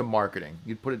 Similar to marketing.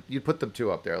 You'd put them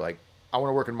two up there, like, I want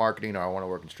to work in marketing or I want to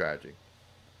work in strategy.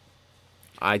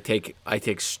 I take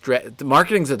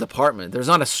marketing's a department. There's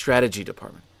not a strategy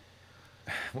department.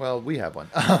 Well, we have one.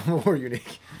 More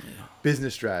unique. Yeah.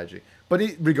 Business strategy. But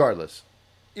regardless,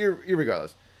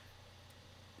 irregardless,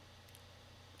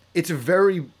 it's a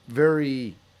very,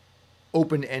 very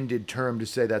open-ended term to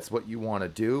say that's what you want to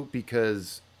do,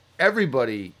 because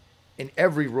everybody in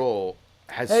every role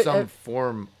has some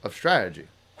form of strategy.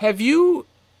 Have you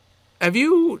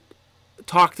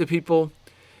talked to people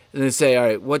and they say, all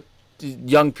right, what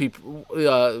young people,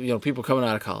 people coming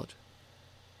out of college,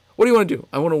 what do you want to do?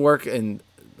 I want to work in,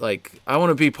 I want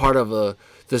to be part of the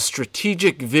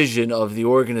strategic vision of the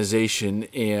organization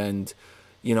and,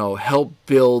 help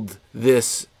build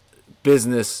this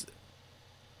business,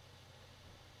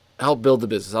 help build the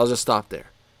business. I'll just stop there.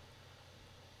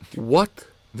 What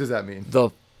does that mean?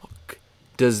 The fuck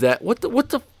does that? What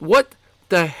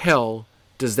the hell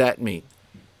does that mean?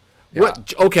 Yeah.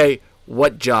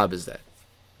 What job is that?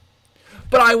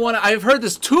 But I've heard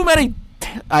this too many.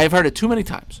 I've heard it too many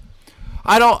times.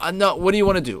 I don't know. What do you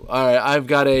want to do? All right, I've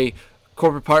got a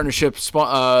corporate partnership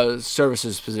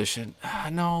services position.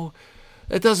 No,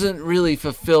 it doesn't really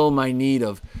fulfill my need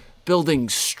of building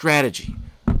strategy.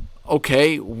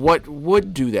 Okay, what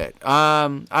would do that?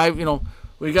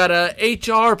 We got a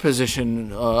HR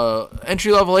position,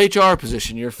 entry-level HR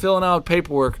position. You're filling out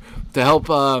paperwork to help,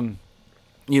 put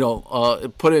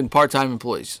in part-time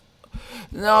employees.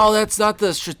 No, that's not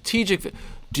the strategic.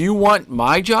 Do you want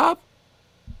my job?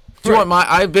 Do you want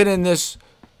I've been in this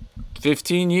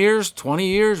 15 years, 20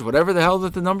 years, whatever the hell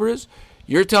that the number is.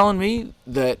 You're telling me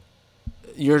that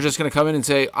you're just going to come in and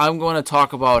say, I'm going to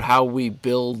talk about how we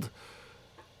build.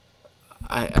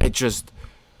 It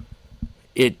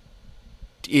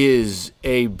is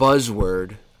a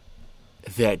buzzword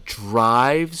that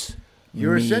drives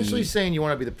You're essentially saying you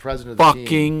want to be the president of the team.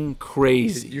 Fucking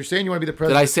crazy. You're saying you want to be the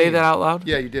president Did I of the say team. that out loud?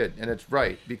 Yeah, you did. And it's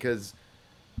right, because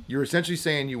you're essentially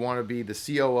saying you want to be the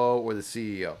COO or the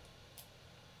CEO.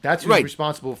 That's who's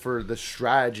responsible for the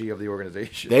strategy of the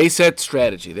organization. They set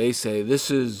strategy. They say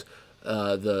this is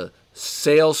the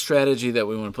sales strategy that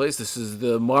we want to place. This is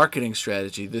the marketing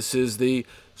strategy. This is the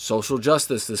social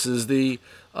justice. This is the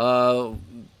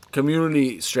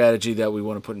community strategy that we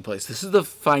want to put in place. This is the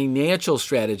financial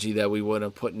strategy that we want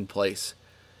to put in place.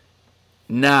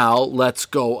 Now, let's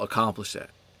go accomplish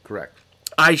that. Correct.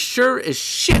 I sure as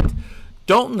shit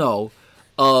don't know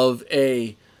of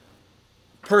a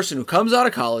person who comes out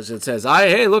of college that says,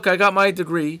 hey, look, I got my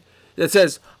degree, that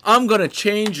says, I'm going to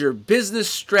change your business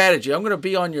strategy. I'm going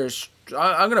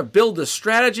to build the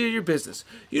strategy of your business.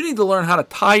 You need to learn how to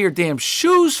tie your damn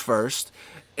shoes first,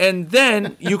 and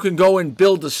then you can go and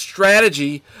build the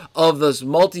strategy of this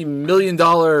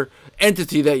multi-million-dollar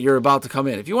entity that you're about to come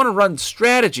in. If you want to run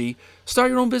strategy, start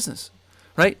your own business,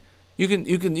 right? You can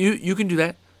do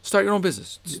that. Start your own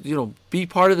business. Be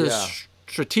part of the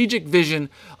strategic vision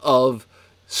of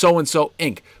so-and-so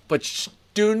Inc. But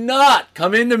do not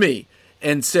come into me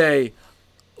and say,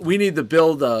 we need to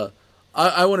build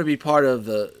I want to be part of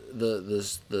the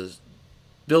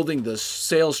building the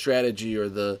sales strategy or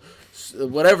the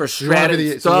whatever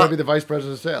strategy. So you want to be the vice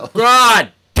president of sales.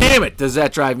 God damn it, does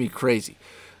that drive me crazy.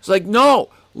 It's like, no,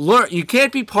 you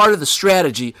can't be part of the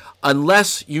strategy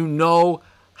unless you know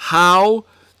how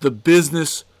the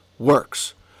business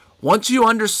works. Once you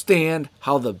understand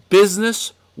how the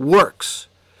business works,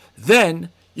 then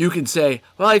you can say,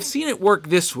 well, I've seen it work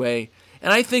this way,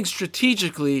 and I think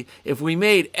strategically, if we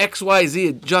made XYZ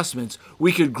adjustments,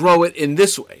 we could grow it in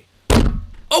this way.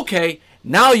 Okay,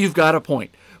 now you've got a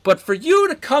point. But for you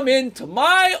to come into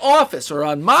my office or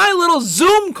on my little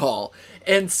Zoom call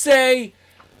and say,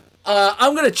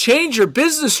 I'm going to change your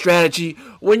business strategy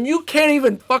when you can't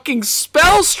even fucking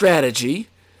spell strategy,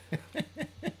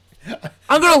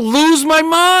 I'm going to lose my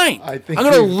mind. I'm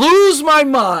going to lose my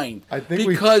mind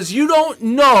because you don't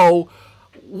know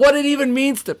what it even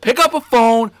means to pick up a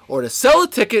phone or to sell a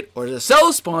ticket or to sell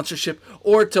a sponsorship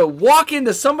or to walk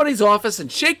into somebody's office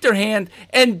and shake their hand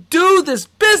and do this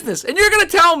business. And you're going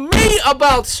to tell me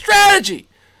about strategy.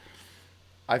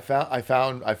 I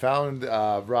found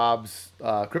Rob's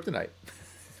kryptonite.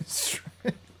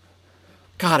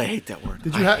 God, I hate that word.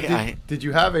 Did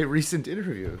you have a recent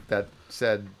interview that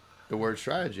said the word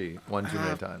strategy one too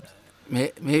many times?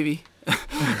 Maybe.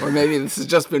 Or maybe this has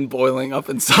just been boiling up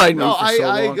inside me for so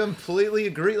long. I completely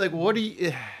agree. Like, what do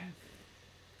you...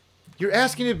 You're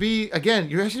asking to be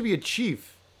a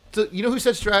chief. So, you know who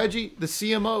said strategy? The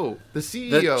CMO, the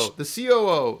CEO, the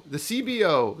COO, the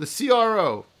CBO, the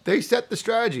CRO. They set the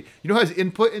strategy. You know who has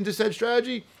input into said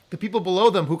strategy? The people below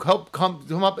them who help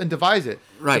come up and devise it.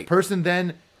 Right. The person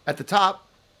then at the top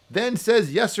then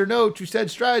says yes or no to said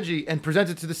strategy and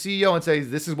presents it to the CEO and says,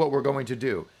 this is what we're going to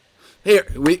do. Here,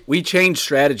 we changed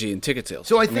strategy in ticket sales.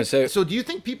 So so do you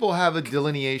think people have a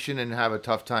delineation and have a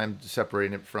tough time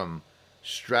separating it from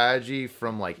strategy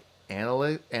from like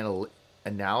analysis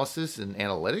and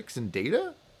analytics and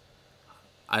data?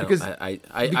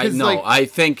 I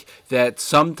think that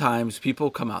sometimes people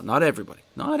come out, not everybody.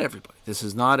 This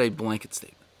is not a blanket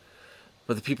statement.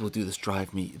 But the people who do this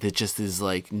drive me. That just is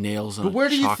like nails on a chalkboard. But where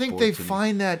do you think they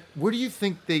find that? Where do you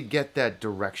think they get that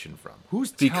direction from?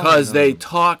 Who's telling them? Because they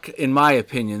talk, in my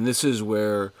opinion, this is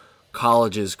where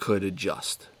colleges could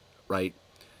adjust, right?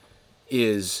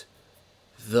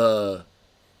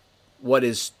 What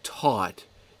is taught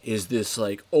is this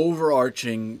like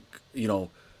overarching, this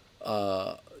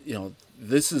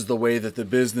is the way that the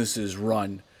business is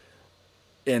run.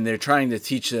 And they're trying to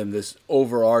teach them this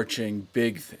overarching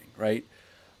big thing, right?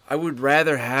 I would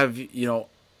rather have,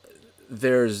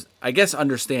 there's, I guess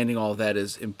understanding all that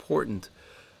is important,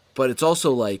 but it's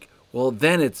also like, well,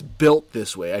 then it's built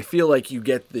this way. I feel like you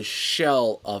get the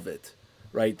shell of it,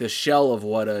 right? The shell of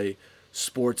what a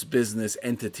sports business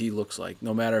entity looks like,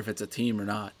 no matter if it's a team or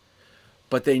not.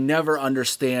 But they never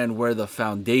understand where the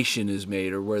foundation is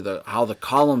made or how the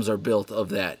columns are built of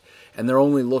that. And they're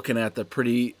only looking at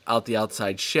the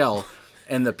outside shell.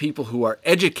 And the people who are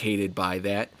educated by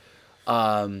that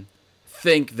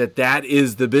think that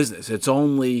is the business. It's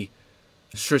only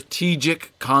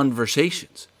strategic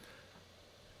conversations.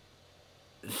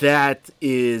 That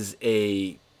is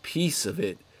a piece of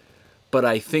it. But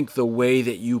I think the way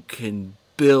that you can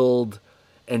build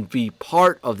and be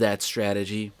part of that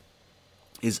strategy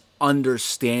is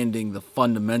understanding the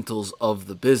fundamentals of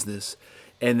the business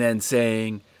and then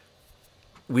saying,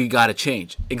 we got to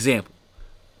change. Example,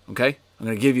 okay? I'm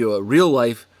going to give you a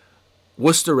real-life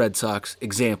Worcester Red Sox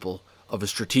example of a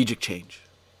strategic change,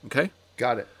 okay?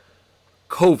 Got it.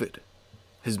 COVID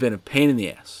has been a pain in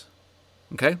the ass,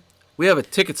 okay? We have a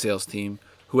ticket sales team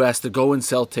who has to go and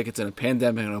sell tickets in a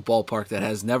pandemic in a ballpark that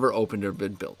has never opened or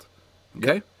been built,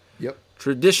 okay? Yep.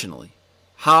 Traditionally,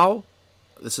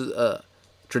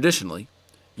 traditionally,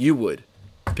 you would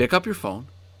pick up your phone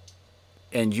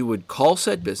and you would call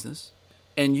said business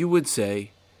and you would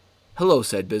say, hello,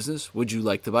 said business, would you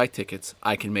like to buy tickets?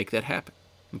 I can make that happen.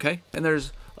 Okay? And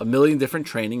there's a million different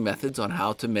training methods on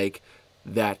how to make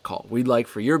that call. We'd like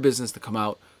for your business to come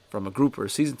out from a group or a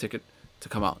season ticket to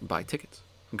come out and buy tickets.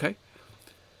 Okay?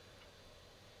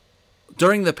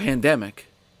 During the pandemic,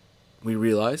 we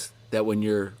realized that when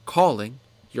you're calling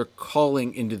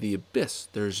into the abyss.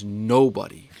 There's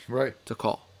nobody to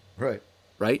call. Right?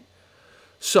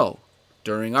 So,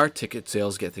 during our ticket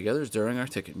sales get-togethers, during our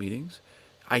ticket meetings,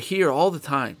 I hear all the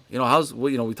time, we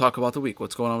talk about the week.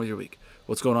 What's going on with your week?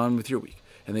 What's going on with your week?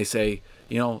 And they say,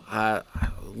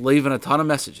 leaving a ton of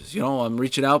messages. I'm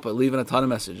reaching out, but leaving a ton of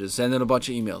messages, sending a bunch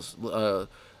of emails.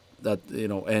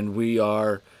 And we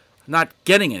are not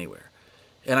getting anywhere.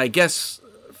 And I guess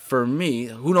for me,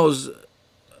 who knows?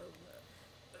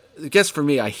 I guess for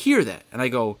me, I hear that and I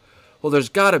go, well, there's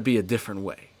got to be a different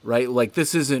way, right? Like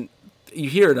this isn't. You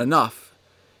hear it enough.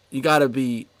 You got to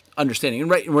be understanding. And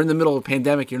right, we're in the middle of a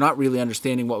pandemic. You're not really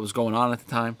understanding what was going on at the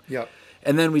time. Yep.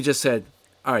 And then we just said,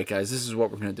 all right, guys, this is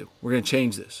what we're going to do. We're going to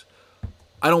change this.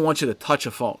 I don't want you to touch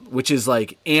a phone, which is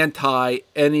like anti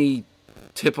any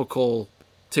typical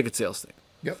ticket sales thing.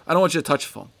 Yep. I don't want you to touch a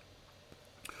phone.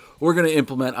 We're going to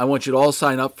implement. I want you to all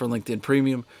sign up for LinkedIn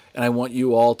Premium, and I want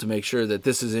you all to make sure that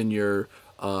this is in your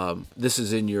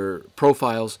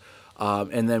profiles.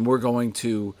 And then we're going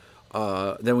to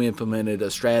then we implemented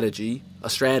a strategy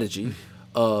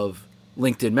of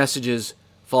LinkedIn messages,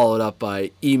 followed up by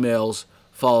emails,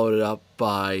 followed it up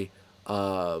by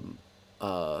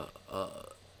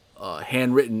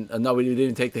handwritten. No, we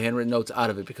didn't take the handwritten notes out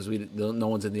of it because no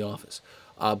one's in the office.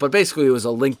 But basically, it was a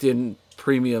LinkedIn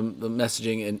Premium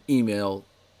messaging and email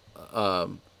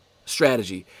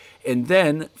strategy. And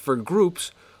then for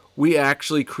groups, we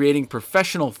actually creating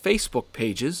professional Facebook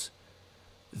pages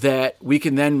that we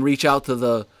can then reach out to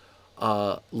the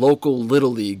local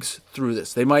little leagues through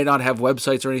this. They might not have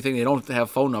websites or anything. They don't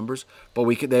have phone numbers, but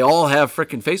they all have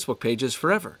freaking Facebook pages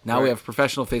forever. Now Right. we have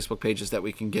professional Facebook pages that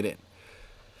we can get in.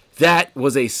 That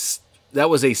was a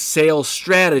sales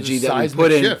strategy that we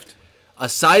put in. Shift. A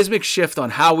seismic shift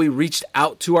on how we reached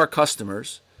out to our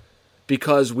customers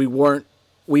because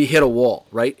we hit a wall,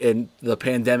 right? And the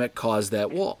pandemic caused that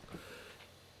wall.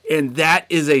 And that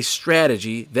is a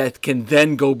strategy that can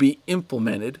then go be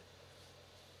implemented.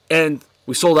 And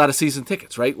we sold out of season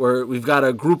tickets, right? Where we've got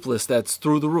a group list that's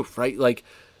through the roof, right? Like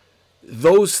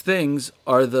those things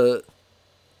are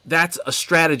that's a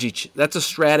strategy. That's a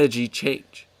strategy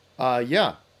change.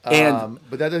 Yeah. And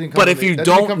but that didn't come. but from if the, you that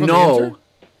didn't come don't from the know, intern?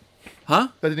 huh?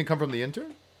 That didn't come from the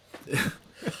intern.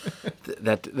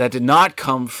 That did not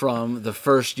come from the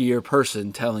first year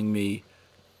person telling me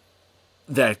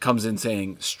that comes in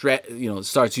saying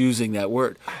starts using that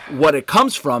word. What it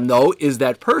comes from though is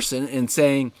that person and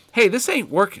saying, "Hey, this ain't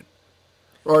working,"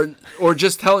 or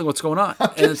just telling what's going on.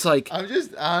 And it's like I'm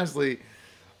just honestly,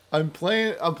 I'm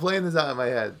playing this out in my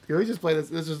head. Can we just play this?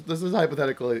 This is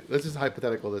hypothetically. Let's just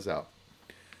hypothetical this out.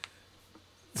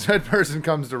 Said person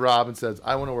comes to Rob and says,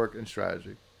 "I want to work in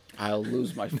strategy." I'll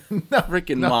lose my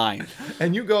freaking mind.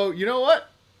 And you go, you know what?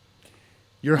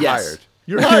 You're Yes. hired.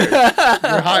 You're hired.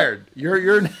 You're hired.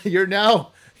 You're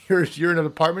now in a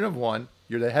department of one.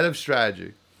 You're the head of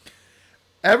strategy.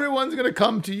 Everyone's gonna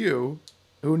come to you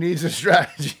who needs a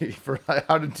strategy for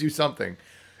how to do something.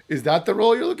 Is that the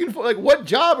role you're looking for? Like, what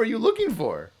job are you looking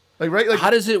for? Like, right? Like, How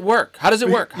does it work? How does it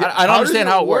work? yeah, I don't understand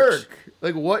how it works.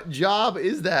 Like, what job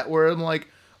is that? Where I'm like,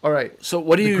 all right. So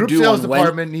what do the you group do sales on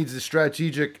department needs a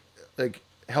strategic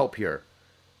help here.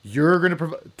 You're going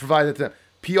to provide it to them.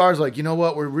 PR's like, you know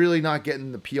what? We're really not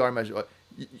getting the PR measure.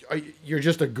 You're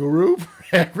just a guru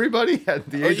for everybody at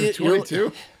the age of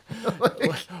 22.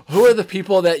 Who are the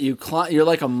people that you climb? You're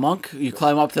like a monk. You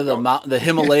climb up to the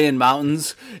Himalayan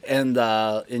mountains, and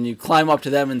you climb up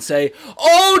to them and say,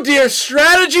 "Oh, dear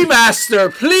strategy master,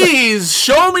 please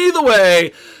show me the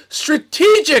way.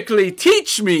 Strategically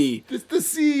teach me." It's the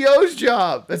CEO's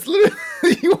job. That's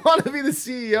literally, you want to be the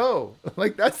CEO.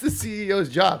 Like, that's the CEO's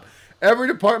job. Every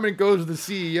department goes to the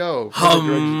CEO.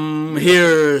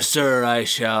 Here, sir, I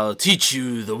shall teach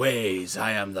you the ways.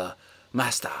 I am the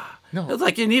master. No. It's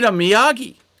like you need a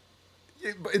Miyagi.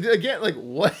 But again, like,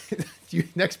 what?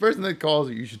 Next person that calls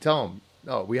you should tell them,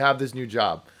 "No, we have this new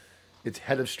job. It's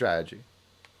head of strategy."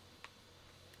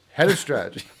 Head of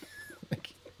strategy.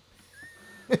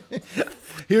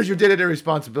 Here's your day-to-day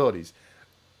responsibilities.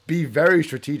 Be very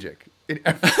strategic.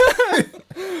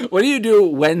 What do you do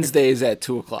Wednesdays at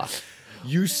 2:00?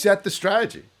 You set the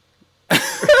strategy.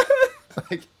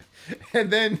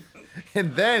 And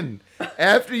then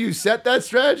after you set that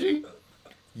strategy,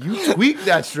 you tweak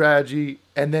that strategy,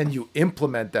 and then you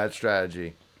implement that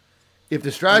strategy. If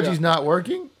the strategy's not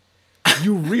working,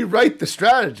 you rewrite the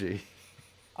strategy.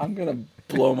 I'm gonna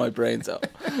blow my brains out.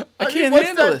 I mean, can't what's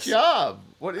handle that this. job?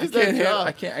 What is that job?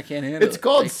 I can't handle it. It's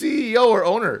called CEO or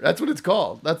owner. That's what it's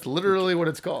called. That's literally what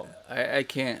it's called. I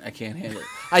can't handle it.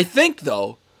 I think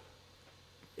though,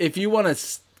 if you want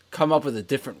to come up with a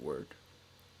different word,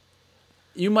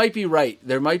 you might be right.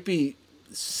 There might be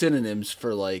synonyms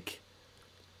for like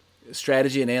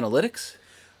strategy and analytics.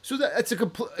 So that's a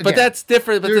complete. But that's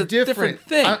different. But They're it's a different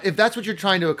thing. If that's what you're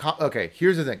trying to accomplish, okay.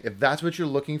 Here's the thing: if that's what you're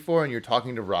looking for, and you're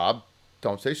talking to Rob,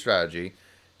 don't say strategy.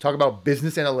 talk about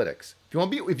business analytics. If you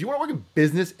want to work in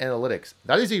business analytics,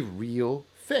 that is a real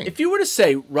thing. If you were to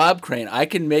say, Rob Crane, I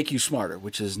can make you smarter,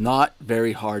 which is not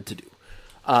very hard to do.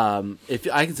 If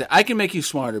I can say I can make you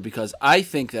smarter because I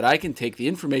think that I can take the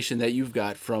information that you've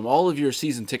got from all of your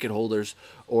season ticket holders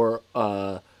or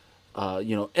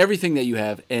everything that you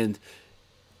have and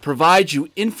provide you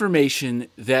information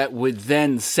that would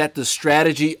then set the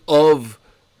strategy of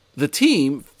the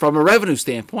team from a revenue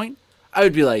standpoint, I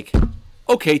would be like,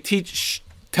 okay,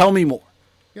 tell me more.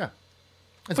 Yeah.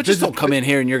 But just don't come in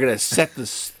here and you're going to set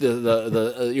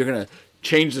you're going to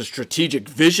change the strategic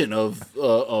vision of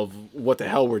what the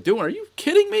hell we're doing. Are you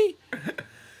kidding me?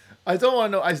 I still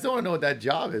want to know what that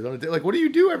job is. Like, what do you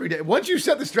do every day? Once you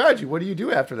set the strategy, what do you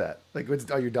do after that? Like,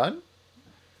 are you done?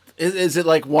 Is it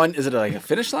like Is it like a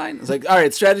finish line? It's like, all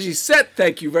right, strategy set.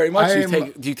 Thank you very much.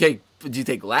 Do you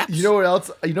take laps? You know what else?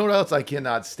 You know what else I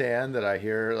cannot stand that I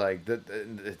hear like that?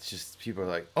 It's just people are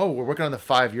like, oh, we're working on the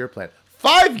 5-year plan.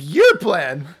 5-year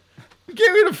plan? You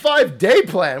can't get a 5-day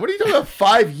plan. What are you talking about?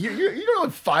 5 years? You don't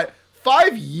know what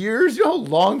 5 years? You know how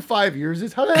long 5 years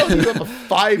is? How the hell do you have a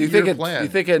 5-year plan? You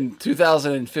think in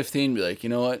 2015, be like, you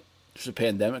know what? There's a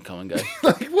pandemic coming, guys.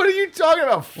 Like, what are you talking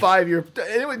about? 5-year?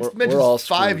 Anyway, mentions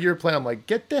screwed. 5-year plan. I'm like,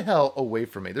 get the hell away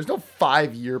from me. There's no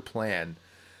 5-year plan.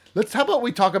 How about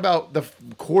we talk about the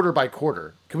quarter by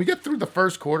quarter? Can we get through the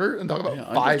first quarter and talk about 5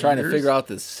 years? I'm just trying to figure out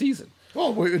this season.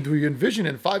 Well, do we envision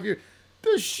in 5 years?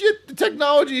 The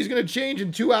technology is going to change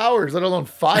in 2 hours, let alone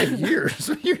 5 years.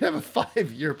 So you have a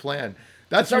 5-year plan.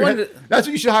 That's what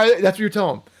you should hire. That's what you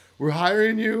tell them. We're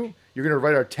hiring you. You're going to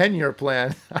write our 10-year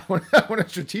plan. I want a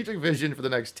strategic vision for the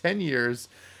next 10 years.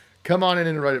 Come on in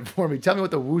and write it for me. Tell me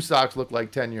what the Woo Sox look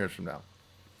like 10 years from now.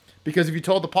 Because if you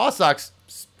told the Paw Sox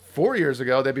 4 years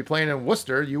ago they'd be playing in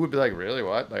Worcester, you would be like, really,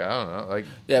 what? Like, I don't know. Like,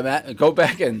 yeah, Matt, go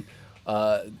back and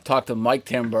talk to Mike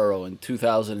Tamburro in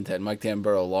 2010. Mike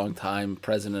Tamburro, longtime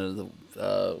president of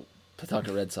the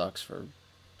Pawtucket Red Sox for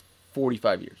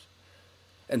 45 years.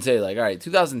 And say, like, all right,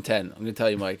 2010, I'm going to tell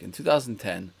you, Mike, in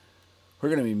 2010, we're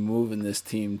going to be moving this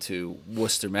team to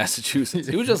Worcester, Massachusetts.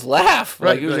 He would just laugh.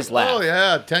 Right, like, he would just laugh. Oh,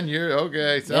 yeah, 10 years.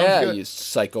 Okay, sounds good. You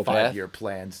psychopath. 5-year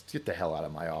plans. Get the hell out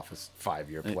of my office.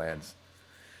 5-year plans.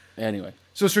 Anyway.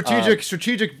 So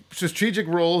strategic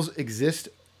roles exist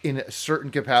in certain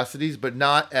capacities, but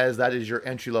not as that is your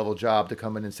entry-level job to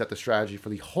come in and set the strategy for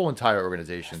the whole entire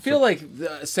organization. I feel like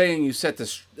saying you set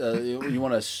this, you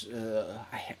want to,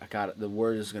 I got it, the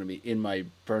word is going to be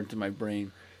burnt in my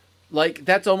brain. Like,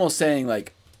 that's almost saying,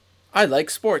 like, I like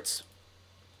sports.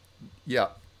 Yeah.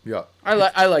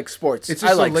 I like sports. It's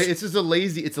just a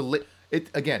lazy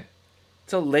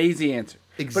answer.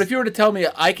 But if you were to tell me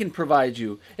I can provide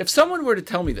you, if someone were to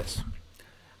tell me this,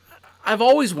 I've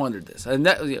always wondered this, and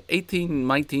that 18,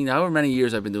 19, however many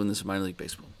years I've been doing this in minor league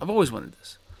baseball, I've always wondered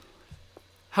this.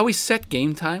 How we set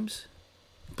game times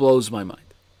blows my mind.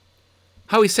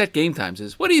 How we set game times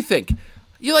is, what do you think?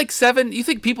 You like 7? You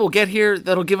think people get here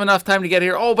that'll give enough time to get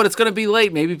here? Oh, but it's going to be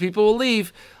late. Maybe people will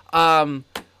leave.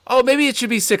 Maybe it should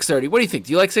be 6:30. What do you think?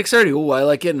 Do you like 6:30? Oh, I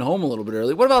like getting home a little bit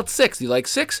early. What about 6? Do you like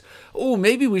 6? Oh,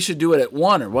 maybe we should do it at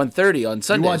 1 or 1:30 on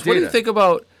Sundays. What do you think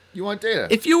about... You want data.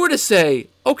 If you were to say,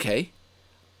 okay,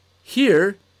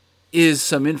 here is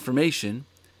some information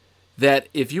that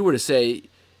if you were to say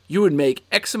you would make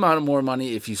X amount of more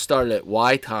money if you started at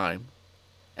Y time,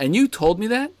 and you told me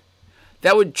that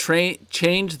would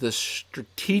change the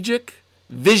strategic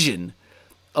vision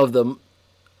of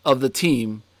the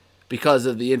team because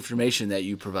of the information that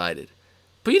you provided.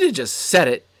 But you didn't just set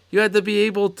it. You had to be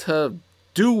able to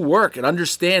do work and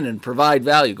understand and provide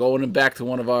value. Going back to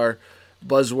one of our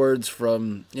buzzwords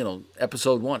from,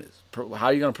 episode 1 is how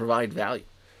are you going to provide value?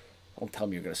 Don't tell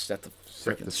me you're going to set the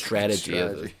freaking strategy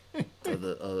of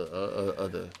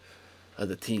the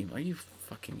team. Are you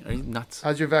nuts?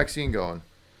 How's your vaccine going?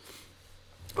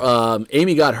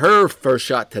 Amy got her first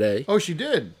shot today. Oh, she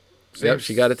did. Yep,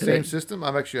 she got it today. Same system.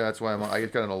 That's why I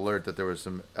got an alert that there was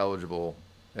some eligible,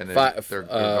 and they're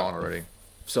gone already.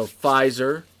 So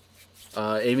Pfizer,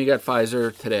 Amy got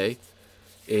Pfizer today,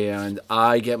 and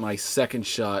I get my second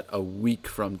shot a week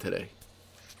from today.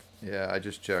 Yeah, I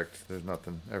just checked. There's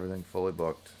nothing. Everything fully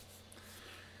booked.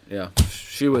 Yeah,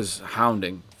 she was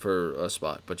hounding for a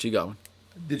spot, but she got one.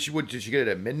 Did she get it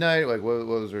at midnight? Like, what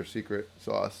was her secret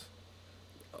sauce?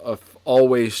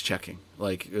 Always checking,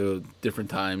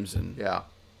 different times and. Yeah,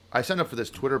 I signed up for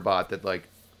this Twitter bot that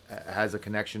has a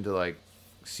connection to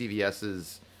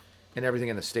CVS's and everything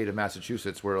in the state of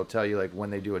Massachusetts, where it'll tell you when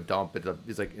they do a dump.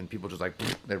 It's and people just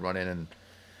they run in and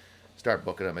start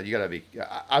booking them. And you gotta be.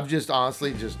 I've just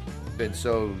honestly just been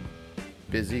so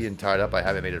busy and tied up. I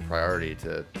haven't made it a priority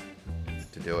to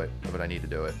to do it, but I need to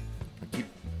do it. I keep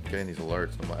getting these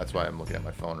alerts. That's why I'm looking at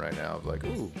my phone right now. I was like,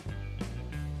 ooh.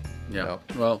 Yeah.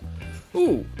 Well,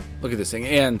 ooh, look at this thing.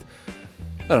 And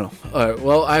I don't know. All right.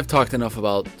 Well, I've talked enough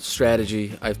about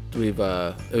strategy. It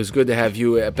was good to have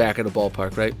you back at the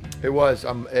ballpark, right? It was.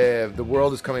 The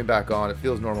world is coming back on. It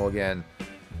feels normal again.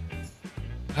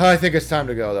 I think it's time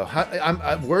to go though.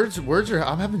 I'm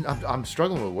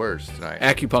struggling with words tonight.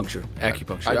 Acupuncture. I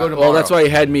go tomorrow. Well, that's why you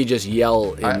had me just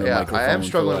yell in the microphone. I am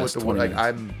struggling with the word. Like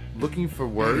I'm looking for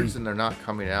words and they're not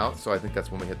coming out. So I think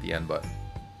that's when we hit the end button.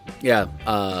 Yeah.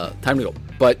 Time to go.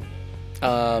 But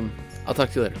I'll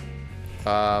talk to you later.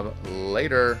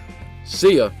 Later.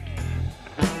 See ya.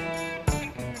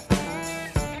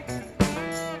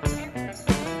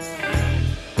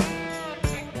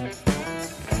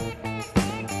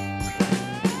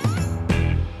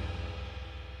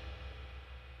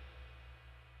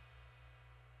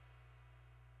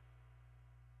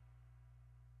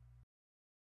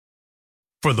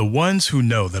 For the ones who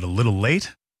know that a little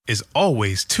late is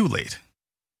always too late,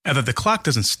 and that the clock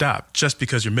doesn't stop just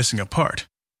because you're missing a part,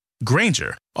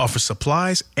 Grainger offers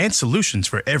supplies and solutions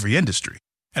for every industry.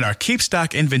 And our Keep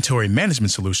Stock inventory management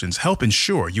solutions help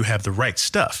ensure you have the right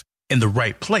stuff in the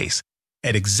right place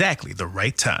at exactly the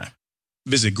right time.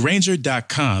 Visit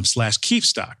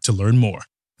Grainger.com/keepstock to learn more.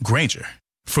 Grainger,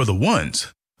 for the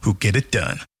ones who get it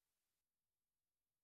done.